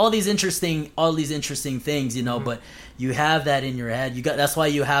all these interesting things, you know. But you have that in your head. That's why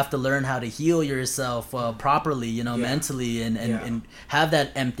you have to learn how to heal yourself properly, you know, mentally, and have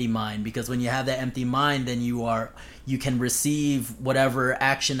that empty mind, because when you have that empty mind, then you can receive whatever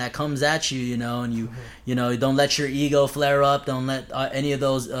action that comes at you, you know, and you know, don't let your ego flare up, don't let any of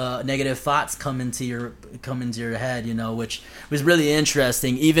those negative thoughts come into your head, you know, which was really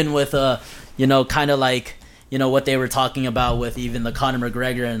interesting, even with you know, kind of like, you know, what they were talking about with even the Conor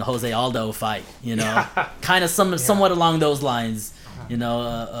McGregor and Jose Aldo fight, you know, kind of somewhat along those lines. You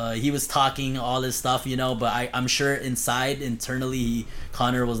know, he was talking all this stuff, you know, but I'm sure internally,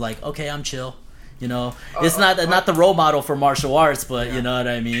 Conor was like, okay, I'm chill. You know, it's not the role model for martial arts, but you know what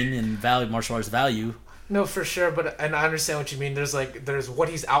I mean, and martial arts value. No, for sure, and I understand what you mean. There's what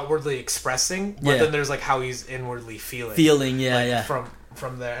he's outwardly expressing, but then there's like how he's inwardly feeling.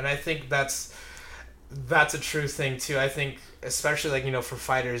 From there, and I think that's a true thing too. I think especially like, you know, for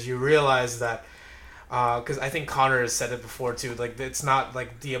fighters, you realize that because I think Conor has said it before too. Like, it's not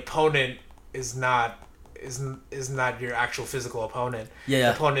like the opponent is not your actual physical opponent.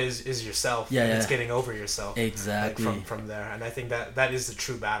 The opponent is yourself. It's getting over yourself. Exactly. Like, from there, and I think that is the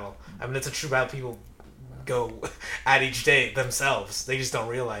true battle. I mean, it's a true battle people go at each day themselves. They just don't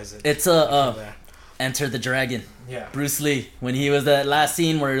realize it. It's Enter the Dragon. Yeah. Bruce Lee, when he was that last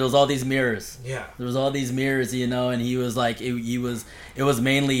scene where there was all these mirrors. Yeah. There was all these mirrors, you know, and he was like, it was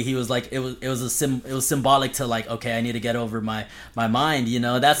mainly, he was like, it was symbolic to like, okay, I need to get over my mind, you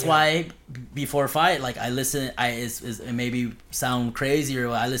know. That's why before fight, like, it maybe sound crazy, or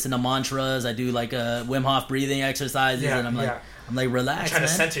I listen to mantras, I do like Wim Hof breathing exercises, and I'm like, relax, trying man.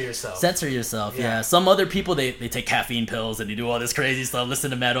 to center yourself. Censor yourself, Some other people, they take caffeine pills and they do all this crazy stuff,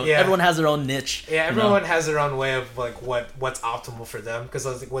 listen to metal. Everyone has their own niche. Yeah, everyone has their own way of like what's optimal for them, because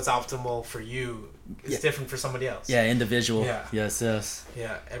I think what's optimal for you is different for somebody else. Yeah, individual. Yeah. Yes.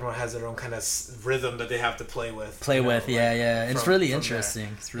 Yeah, everyone has their own kind of rhythm that they have to play with. And it's really interesting.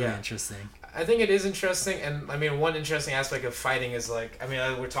 It's really interesting. I think it is interesting, and I mean, one interesting aspect of fighting is like, I mean,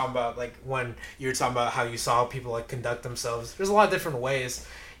 we're talking about like when you were talking about how you saw people like conduct themselves. There's a lot of different ways,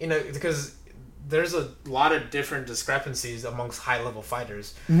 you know, because there's a lot of different discrepancies amongst high level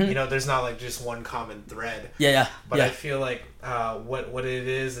fighters. You know, there's not like just one common thread. But I feel like what it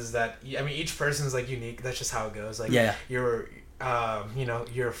is that, I mean, each person's like unique. That's just how it goes. Like you know,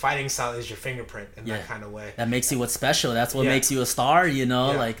 your fighting style is your fingerprint in that kind of way. That makes you what's special. That's what makes you a star, you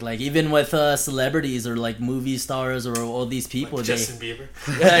know. Like even with celebrities or like movie stars or all these people, like Justin Bieber.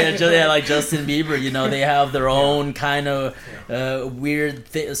 Like Justin Bieber, you know, they have their own kind of weird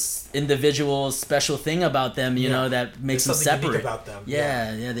individual special thing about them, you know, that makes them separate. Unique about them.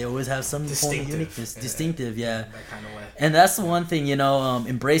 They always have some form of uniqueness, distinctive. That kind of way. And that's the one thing, you know,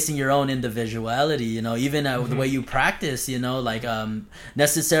 embracing your own individuality, you know, even the way you practice, you know, like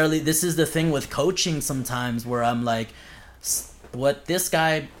necessarily, this is the thing with coaching sometimes where I'm like, what this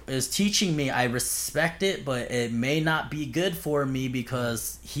guy is teaching me, I respect it, but it may not be good for me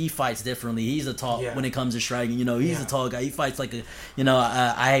because he fights differently. He's a tall when it comes to striking. You know, he's a tall guy. He fights like a, you know,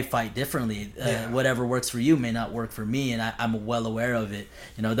 I fight differently. Whatever works for you may not work for me, and I'm well aware of it.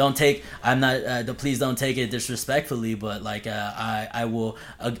 You know, please don't take it disrespectfully, but like I will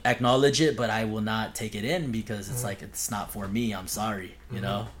acknowledge it, but I will not take it in because it's like it's not for me. I'm sorry. You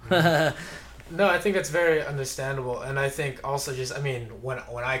know. No, I think that's very understandable, and I think also just, I mean, when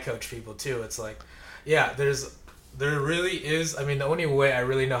I coach people too, it's like, yeah, there really is. I mean, the only way I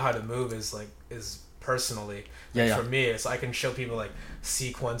really know how to move is personally. For me, it's I can show people like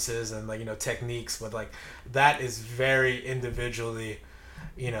sequences and like, you know, techniques, but like that is very individually,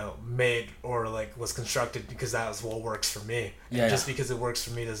 you know, made or like was constructed because that's what works for me. And just because it works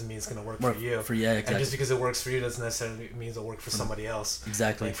for me doesn't mean it's gonna work for you. Exactly. And just because it works for you doesn't necessarily mean it'll work for somebody else.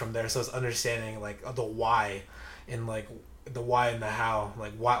 Exactly. Like from there, so it's understanding like the why, and like the why and the how,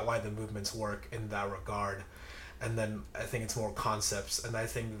 like why the movements work in that regard, and then I think it's more concepts, and I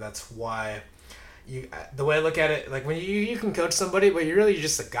think that's why the way I look at it, like when you can coach somebody, but you're really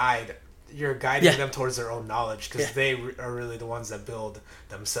just a guide. You're guiding them towards their own knowledge because they are really the ones that build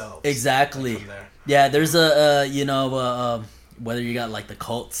themselves. Exactly. Yeah, there's a you know whether you got like the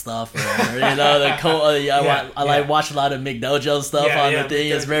cult stuff or you know the cult. I watch a lot of McDojo stuff on the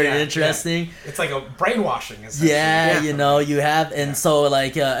thing. It's very interesting. It's like a brainwashing. You know, you have, and so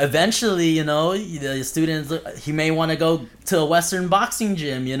like eventually, you know, the students, he may want to go to a Western boxing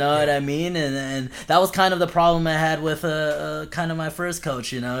gym. You know what I mean? And that was kind of the problem I had with kind of my first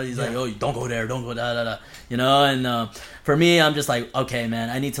coach. You know, he's like, oh, don't go there, don't go da. You know, and for me, I'm just like, okay, man,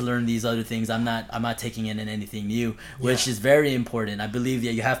 I need to learn these other things. I'm not taking in anything new, which is very important. I believe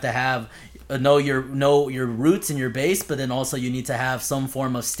that you have to have know your roots and your base, but then also you need to have some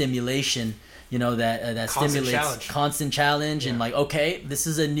form of stimulation. You know, that stimulates constant challenge and like, okay, this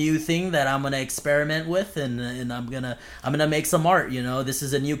is a new thing that I'm gonna experiment with, and I'm gonna make some art. You know, this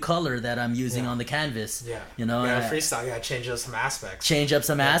is a new color that I'm using on the canvas. You know, freestyle. You gotta change up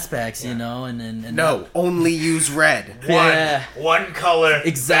some aspects. You know, and no, only use red. One color.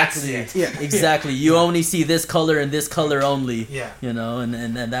 Exactly. Exactly. You only see this color and this color only. You know,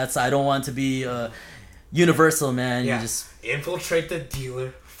 and that's, I don't want to be universal, man. You just infiltrate the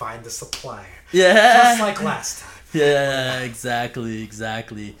dealer, find the supplier. Just like last time.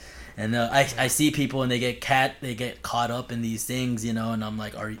 Exactly. And I see people and they get caught up in these things, you know, and I'm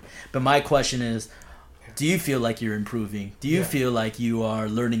like, but my question is, do you feel like you're improving? Do you feel like you are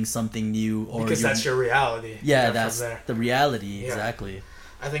learning something new? Or because that's your reality. That's the reality, exactly.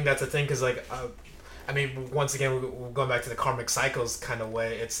 I think that's the thing, because like, I mean, once again, we're going back to the karmic cycles kind of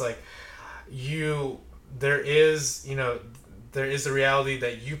way. It's like there is a reality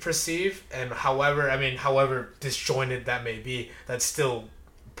that you perceive, and however disjointed that may be, that's still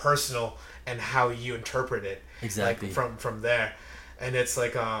personal and how you interpret it. Exactly. Like from there. And it's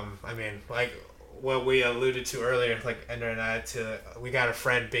like, like what we alluded to earlier, like Ender and I, we got a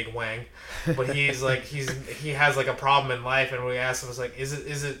friend, Big Wang, but he's like, he has like a problem in life, and we asked him, was like, is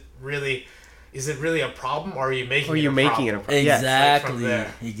it really a problem, or are you making it a problem?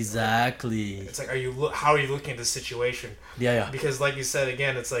 Exactly. It's like, how are you looking at the situation? Because like you said,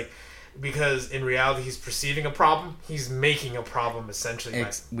 again, it's like, because in reality he's perceiving a problem, he's making a problem essentially.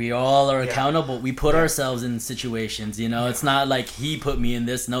 We all are accountable. We put ourselves in situations, you know. It's not like he put me in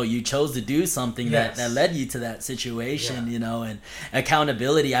this. No, you chose to do something that led you to that situation, you know. And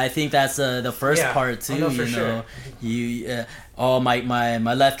accountability, I think that's the first part too.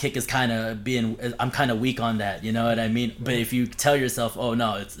 My left kick is I'm kind of weak on that, you know what I mean? But if you tell yourself, oh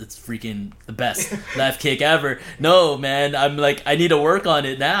no, it's freaking the best left kick ever. No, man, I'm like, I need to work on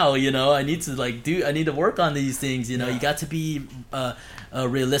it now, you know. I need to work on these things, you know. You got to be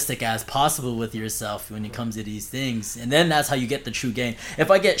realistic as possible with yourself when it comes to these things, and then that's how you get the true gain. If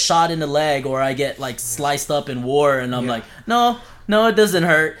I get shot in the leg, or I get like sliced up in war, and I'm like, no, it doesn't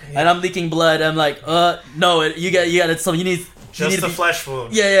hurt, and I'm leaking blood, I'm like, no, you got so you need. Just a flesh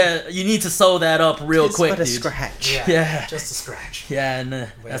wound. You need to sew that up real quick, dude. Just a scratch. Just a scratch.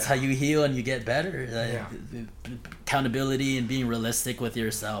 And that's how you heal and you get better. Accountability and being realistic with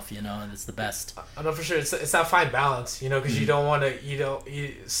yourself, you know, it's the best. I know for sure. It's that fine balance, you know, because you don't want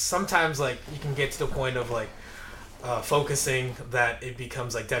to, sometimes like you can get to the point of like focusing that it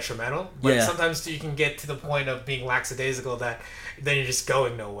becomes like detrimental. But sometimes you can get to the point of being lackadaisical that then you're just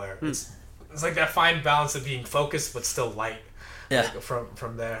going nowhere. It's like that fine balance of being focused but still light. Yeah. Like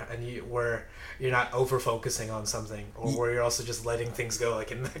from there, and where you're not over focusing on something, or where you're also just letting things go,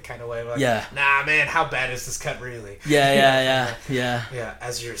 like in that kind of way. Like, nah, man, how bad is this cut really? Yeah.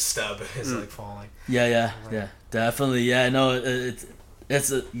 As your stub is like falling. Yeah. Definitely. Yeah. No,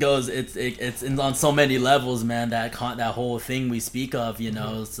 it's on so many levels, man. That whole thing we speak of, you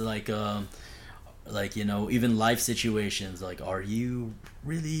know, it's like you know, even life situations. Like, are you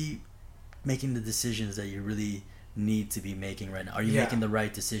really making the decisions that you really need to be making right now? Are you making the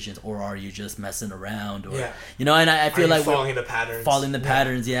right decisions, or are you just messing around? Or you know, and I feel like falling into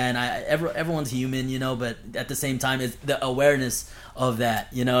patterns. And everyone's human, you know, but at the same time, it's the awareness of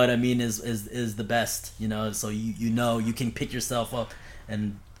that, you know what I mean, is the best, you know. So you know, you can pick yourself up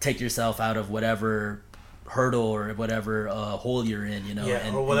and take yourself out of whatever hurdle or whatever hole you're in, you know,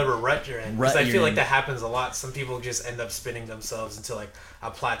 or whatever rut you're in. Because I feel like that happens a lot. Some people just end up spinning themselves into like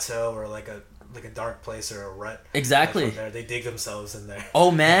a plateau or like a dark place or a rut. Exactly. From there, they dig themselves in there.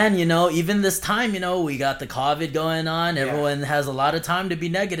 Oh man, you know, even this time, you know, we got the COVID going on. Everyone has a lot of time to be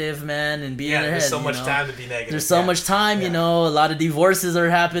negative, man, and be in their head. There's so much time to be negative. There's so much time, you know. A lot of divorces are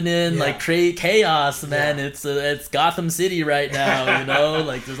happening, like chaos, man. It's Gotham City right now, you know.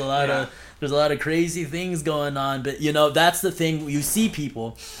 Like there's a lot of crazy things going on, but you know, that's the thing. You see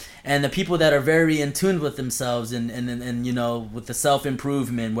people. And the people that are very in tune with themselves and you know, with the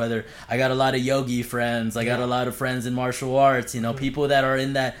self-improvement, whether I got a lot of yogi friends, I got a lot of friends in martial arts, you know, people that are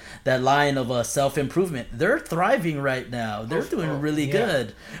in that line of self-improvement, they're thriving right now. They're doing really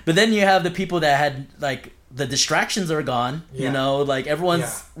good. But then you have the people that had, like, the distractions are gone, you know, like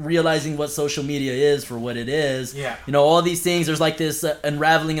everyone's realizing what social media is for what it is. You know, all these things, there's like this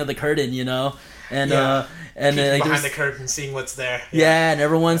unraveling of the curtain, you know. And like behind the curtain, seeing what's there. And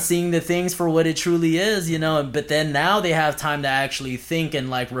everyone's seeing the things for what it truly is, you know. But then now they have time to actually think and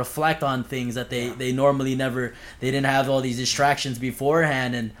like reflect on things that they normally never. They didn't have all these distractions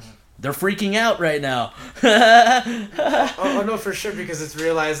beforehand, and they're freaking out right now. oh no, for sure, because it's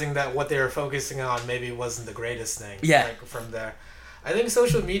realizing that what they were focusing on maybe wasn't the greatest thing. Like from there, I think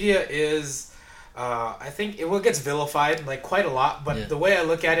social media is. I think it gets vilified like quite a lot, but the way I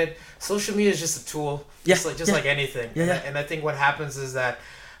look at it, social media is just a tool, just like anything. And I think what happens is that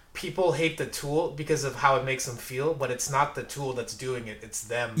people hate the tool because of how it makes them feel, but it's not the tool that's doing it; it's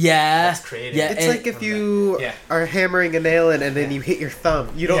them. That's creating. It's like if you are hammering a nail in and then you hit your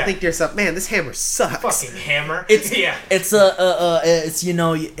thumb, you don't think to yourself, "Man, this hammer sucks." Fucking hammer. It's you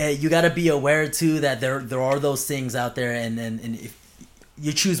know, you got to be aware too that there are those things out there, and if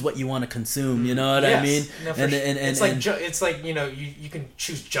you choose what you want to consume, you know what I mean? No, and it's like you know, you can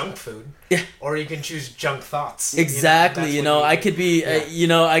choose junk food, or you can choose junk thoughts. Exactly. You know, I could be, you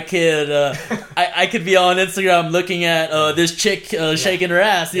know, I could be on Instagram looking at this chick shaking her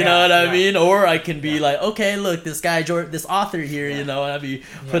ass. You know what I mean? Or I can be like, okay, look, this guy, this author here. You know, and I'd be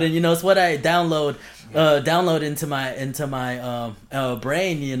putting, you know, it's what I download into my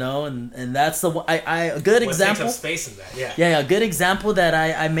brain, you know, and that's a good example. Takes up space in that, a good example that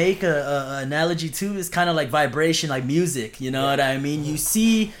I make a analogy to is kind of like vibration, like music, you know what I mean? You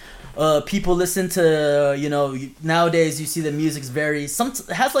see people listen to, you know, nowadays you see the music's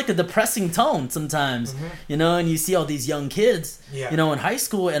it has like a depressing tone sometimes, you know, and you see all these young kids, you know, in high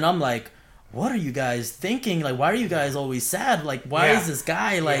school, and I'm like, what are you guys thinking? Like, why are you guys always sad? Like, why is this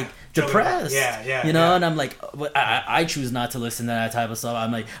guy like depressed? You know, and I'm like, I choose not to listen to that type of stuff.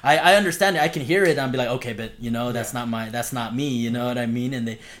 I'm like, I understand it. I can hear it. And I'll be like, okay, but you know, that's not me. You know what I mean?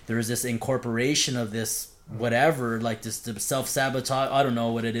 And there's this incorporation of this whatever, like this self-sabotage. I don't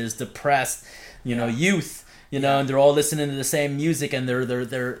know what it is. Depressed, you know, youth. You know, and they're all listening to the same music, and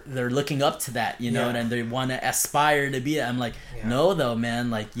they're looking up to that, you know, and they want to aspire to be that. I'm like, no, though, man.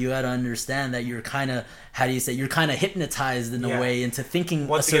 Like, you got to understand that you're kind of, you're kind of hypnotized in a way into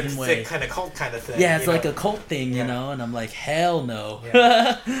thinking a certain way. Kind of cult kind of thing. Yeah, it's like a cult thing, you know. And I'm like, hell no.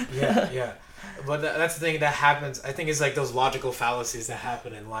 But that's the thing that happens. I think it's like those logical fallacies that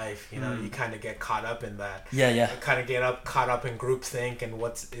happen in life. You know, you kind of get caught up in that. You kind of get caught up in groupthink and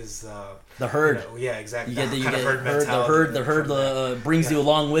what is the herd. You know, exactly. You get herd mentality. The herd brings you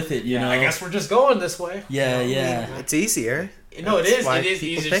along with it. You know. I guess we're just going this way. It's easier. No, it is. It is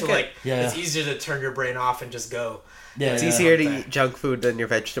easier to like. It's easier to turn your brain off and just go. It's easier to eat junk food than your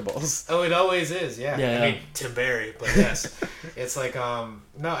vegetables. Oh, it always is. I mean, Tim Berry, but yes, it's like no,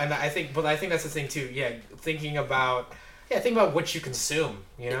 and I think that's the thing too. Thinking about what you consume.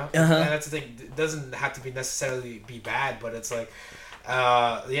 You know, and that's the thing. It doesn't have to be necessarily be bad, but it's like,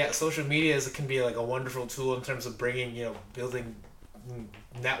 social media can be like a wonderful tool in terms of bringing, you know, building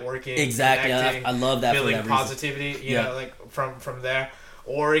networking. Exactly, I love that. Building positivity. You know, like from there.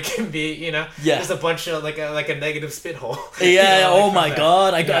 or it can be, you know, just a bunch of like a negative spit hole. Yeah. You know, oh my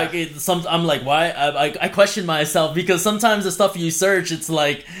god. I'm like, why? I question myself because sometimes the stuff you search, it's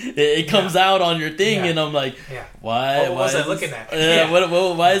like it comes out on your thing, and I'm like, why? What was I looking at?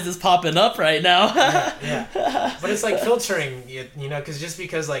 Why is this popping up right now? But it's like filtering, you know, because just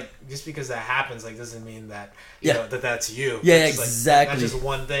because that happens, like doesn't mean that you know that's you. Yeah, it's exactly. Like, that's just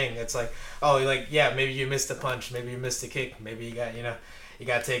one thing. It's like, oh, like maybe you missed a punch, maybe you missed a kick, maybe you got you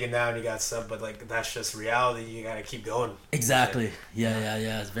got taken down, you got stuff, but like that's just reality. You gotta keep going. Exactly. Yeah.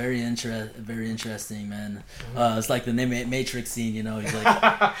 It's very interesting, man. It's like the Matrix scene, you know. He's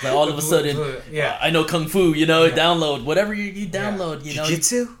like all of a sudden, I know kung fu, you know. Download whatever you download, you know.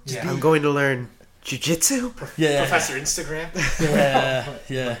 Jiu-jitsu? I'm going to learn jiu-jitsu. Professor Instagram.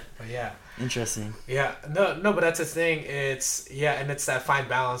 Yeah. But yeah. Interesting. Yeah, no, but that's the thing. It's and it's that fine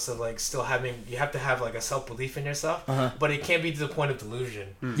balance of like still having. You have to have like a self belief in yourself, but it can't be to the point of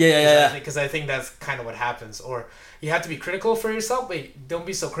delusion. Yeah. Because I think that's kind of what happens. Or you have to be critical for yourself, but don't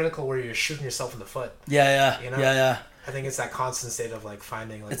be so critical where you're shooting yourself in the foot. Yeah. You know? Yeah. I think it's that constant state of like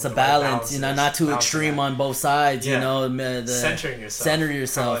finding like it's a balance, you know, not too extreme on both sides, you know. Centering yourself. Center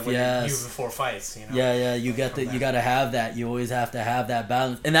yourself, like yes. you before fights, you know. Yeah. You gotta have that. You always have to have that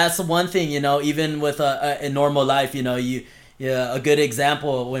balance, and that's the one thing, you know. Even with in normal life, you know, a good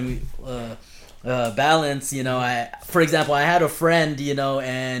example when we balance, you know. For example, I had a friend, you know,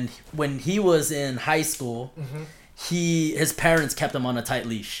 and when he was in high school. His parents kept him on a tight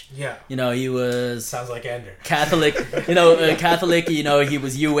leash. Yeah. You know, he was... Sounds like Ender. Catholic. You know, Catholic, you know, he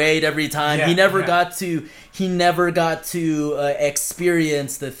was U8 every time. He never got to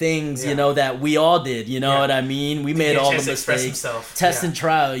experience the things, you know, that we all did. You know what I mean? We made all the mistakes. Test and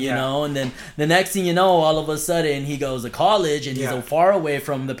trial, you know. And then the next thing you know, all of a sudden, he goes to college and he's so far away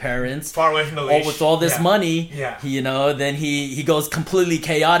from the parents. Far away from the leash. With all this money, you know, then he goes completely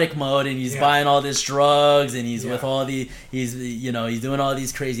chaotic mode and he's buying all this drugs and he's with all he's doing all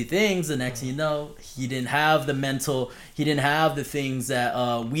these crazy things. The next thing you know, he didn't have the things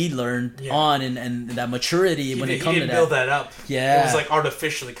that we learned on and that maturity when it comes to that. He didn't build that up. Yeah. It was like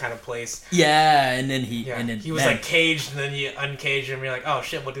artificially kind of placed. Yeah, and then he was like caged and then you uncaged him and you're like, oh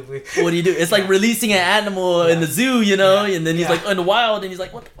shit, what do you do? It's like releasing an animal in the zoo, you know, and then he's like in the wild and he's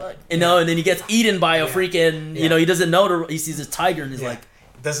like, what the fuck? You know, and then he gets eaten by a freaking, you know, he doesn't know, he sees this tiger and he's like,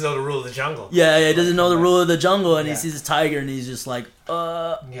 doesn't know the rule of the jungle. Yeah, he doesn't know the rule of the jungle, and he sees this tiger, and he's just like,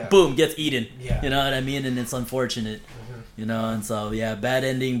 boom, gets eaten. Yeah. You know what I mean? And it's unfortunate, you know. And so, bad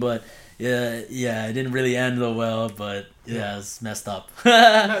ending, but it didn't really end so well. But it's messed up.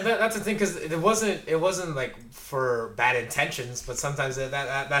 That's the thing, because it wasn't like for bad intentions, but sometimes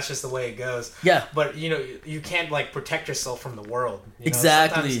that's just the way it goes. Yeah. But you know, you can't like protect yourself from the world. You know?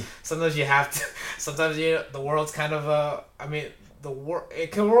 Exactly. Sometimes you have to. Sometimes the world's kind of the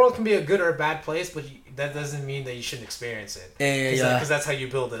world can be a good or a bad place, but that doesn't mean that you shouldn't experience it. Because that's how you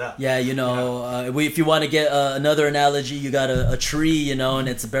build it up. Yeah, you know, if you want to get another analogy, you got a tree, you know, and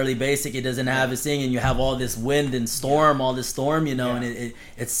it's very basic. It doesn't have its thing, and you have all this wind and storm, you know, and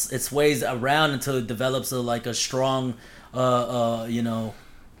it sways around until it develops a strong, you know.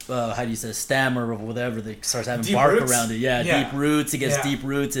 How do you say, stem or whatever that starts having deep bark roots. Around it. Deep roots. It gets deep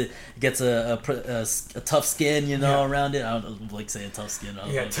roots. It gets a tough skin, you know, around it. I don't like saying tough skin.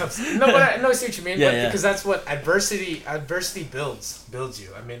 Tough skin. No, but I see what you mean. Because that's what adversity builds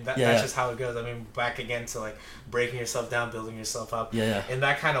you. I mean, that's just how it goes. I mean, back again to like breaking yourself down, building yourself up. In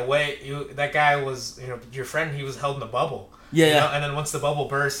that kind of way, that guy was, you know, your friend. He was held in a bubble. You know? And then once the bubble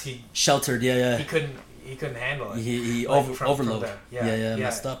burst, he sheltered. He couldn't handle it. He overloaded.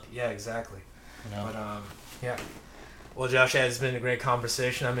 Messed up. Yeah, exactly. You know? But Well, Josh, it's been a great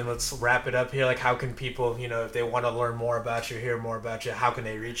conversation. I mean, let's wrap it up here. Like, how can people, you know, if they want to learn more about you, hear more about you, how can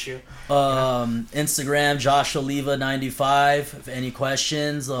they reach you? Instagram, Josh Oliva 95. If any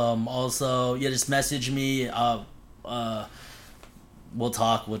questions, also just message me. We'll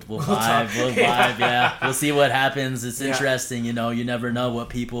talk. We'll vibe. We'll vibe. Yeah. We'll see what happens. It's interesting. You know, you never know what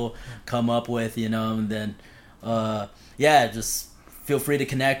people come up with. You know, and then, just feel free to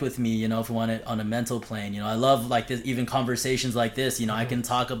connect with me. You know, if you want it on a mental plane. You know, I love like this, even conversations like this. You know, I can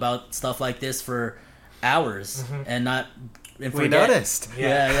talk about stuff like this for hours and not. And we noticed. We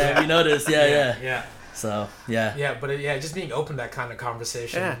noticed. Yeah. So but just being open to that kind of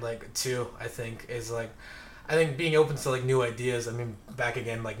conversation, like too, I think is like. I think being open to like new ideas. I mean, back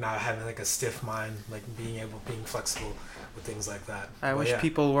again, like not having like a stiff mind, like being flexible with things like that. I wish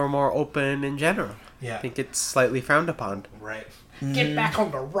people were more open in general. Yeah, I think it's slightly frowned upon. Right. Get back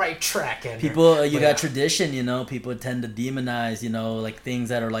on the right track. People, got tradition. You know, people tend to demonize. You know, like things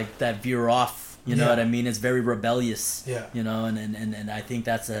that are like that veer off You know what I mean? It's very rebellious. Yeah. You know, and I think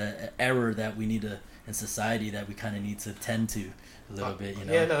that's an error that we need to, in society, that we kind of need to tend to a little bit, you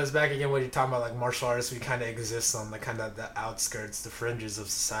know? Yeah, no, it's back again what you're talking about, like martial artists, we kind of exist on the kind of the outskirts, the fringes of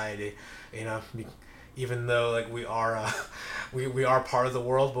society, you know? Even though like we are we are part of the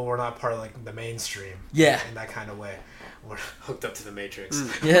world, but we're not part of like the mainstream. Yeah. In that kind of way. We're hooked up to the Matrix.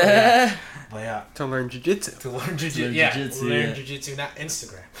 Yeah. But yeah. To learn jiu-jitsu. To learn jiu-jitsu. Yeah. Learn jiu-jitsu, not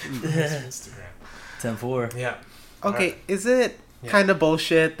Instagram. Instagram. 10-4. Yeah. Okay, Right. is it kind of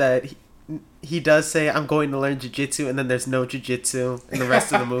bullshit that he does say, I'm going to learn jiu-jitsu, and then there's no jiu-jitsu in the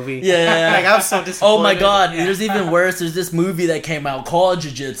rest of the movie? Yeah. Like, I was so disappointed. Oh my god, there's even worse. There's this movie that came out called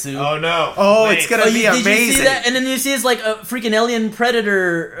Jiu-Jitsu. Oh no. Oh, it's gonna be amazing. Did you see that? And then you see it's like a freaking Alien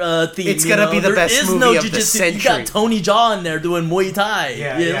Predator theme. It's gonna be the best movie of the century. You got Tony Jaa in there doing Muay Thai.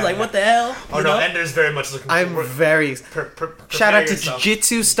 Yeah, like, what the hell? Oh no, Ender's very much looking I'm very... Shout out to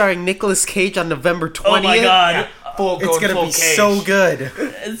Jiu-Jitsu starring Nicolas Cage on November 20th. Oh my god. Yeah. It's gonna be cage. So good.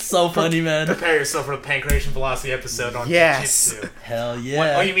 It's so funny, man. Prepare yourself for the Pancreation Velocity episode on Jiu-Jitsu. Hell yeah.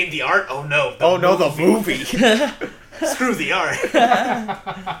 What, oh, you mean the art? Oh no. The movie. Screw the art.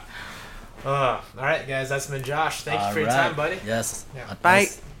 Alright, guys, that's been Josh. Thank you for your time, buddy. Yes. Yeah. Bye.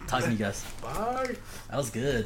 Talking to you guys. Bye. That was good.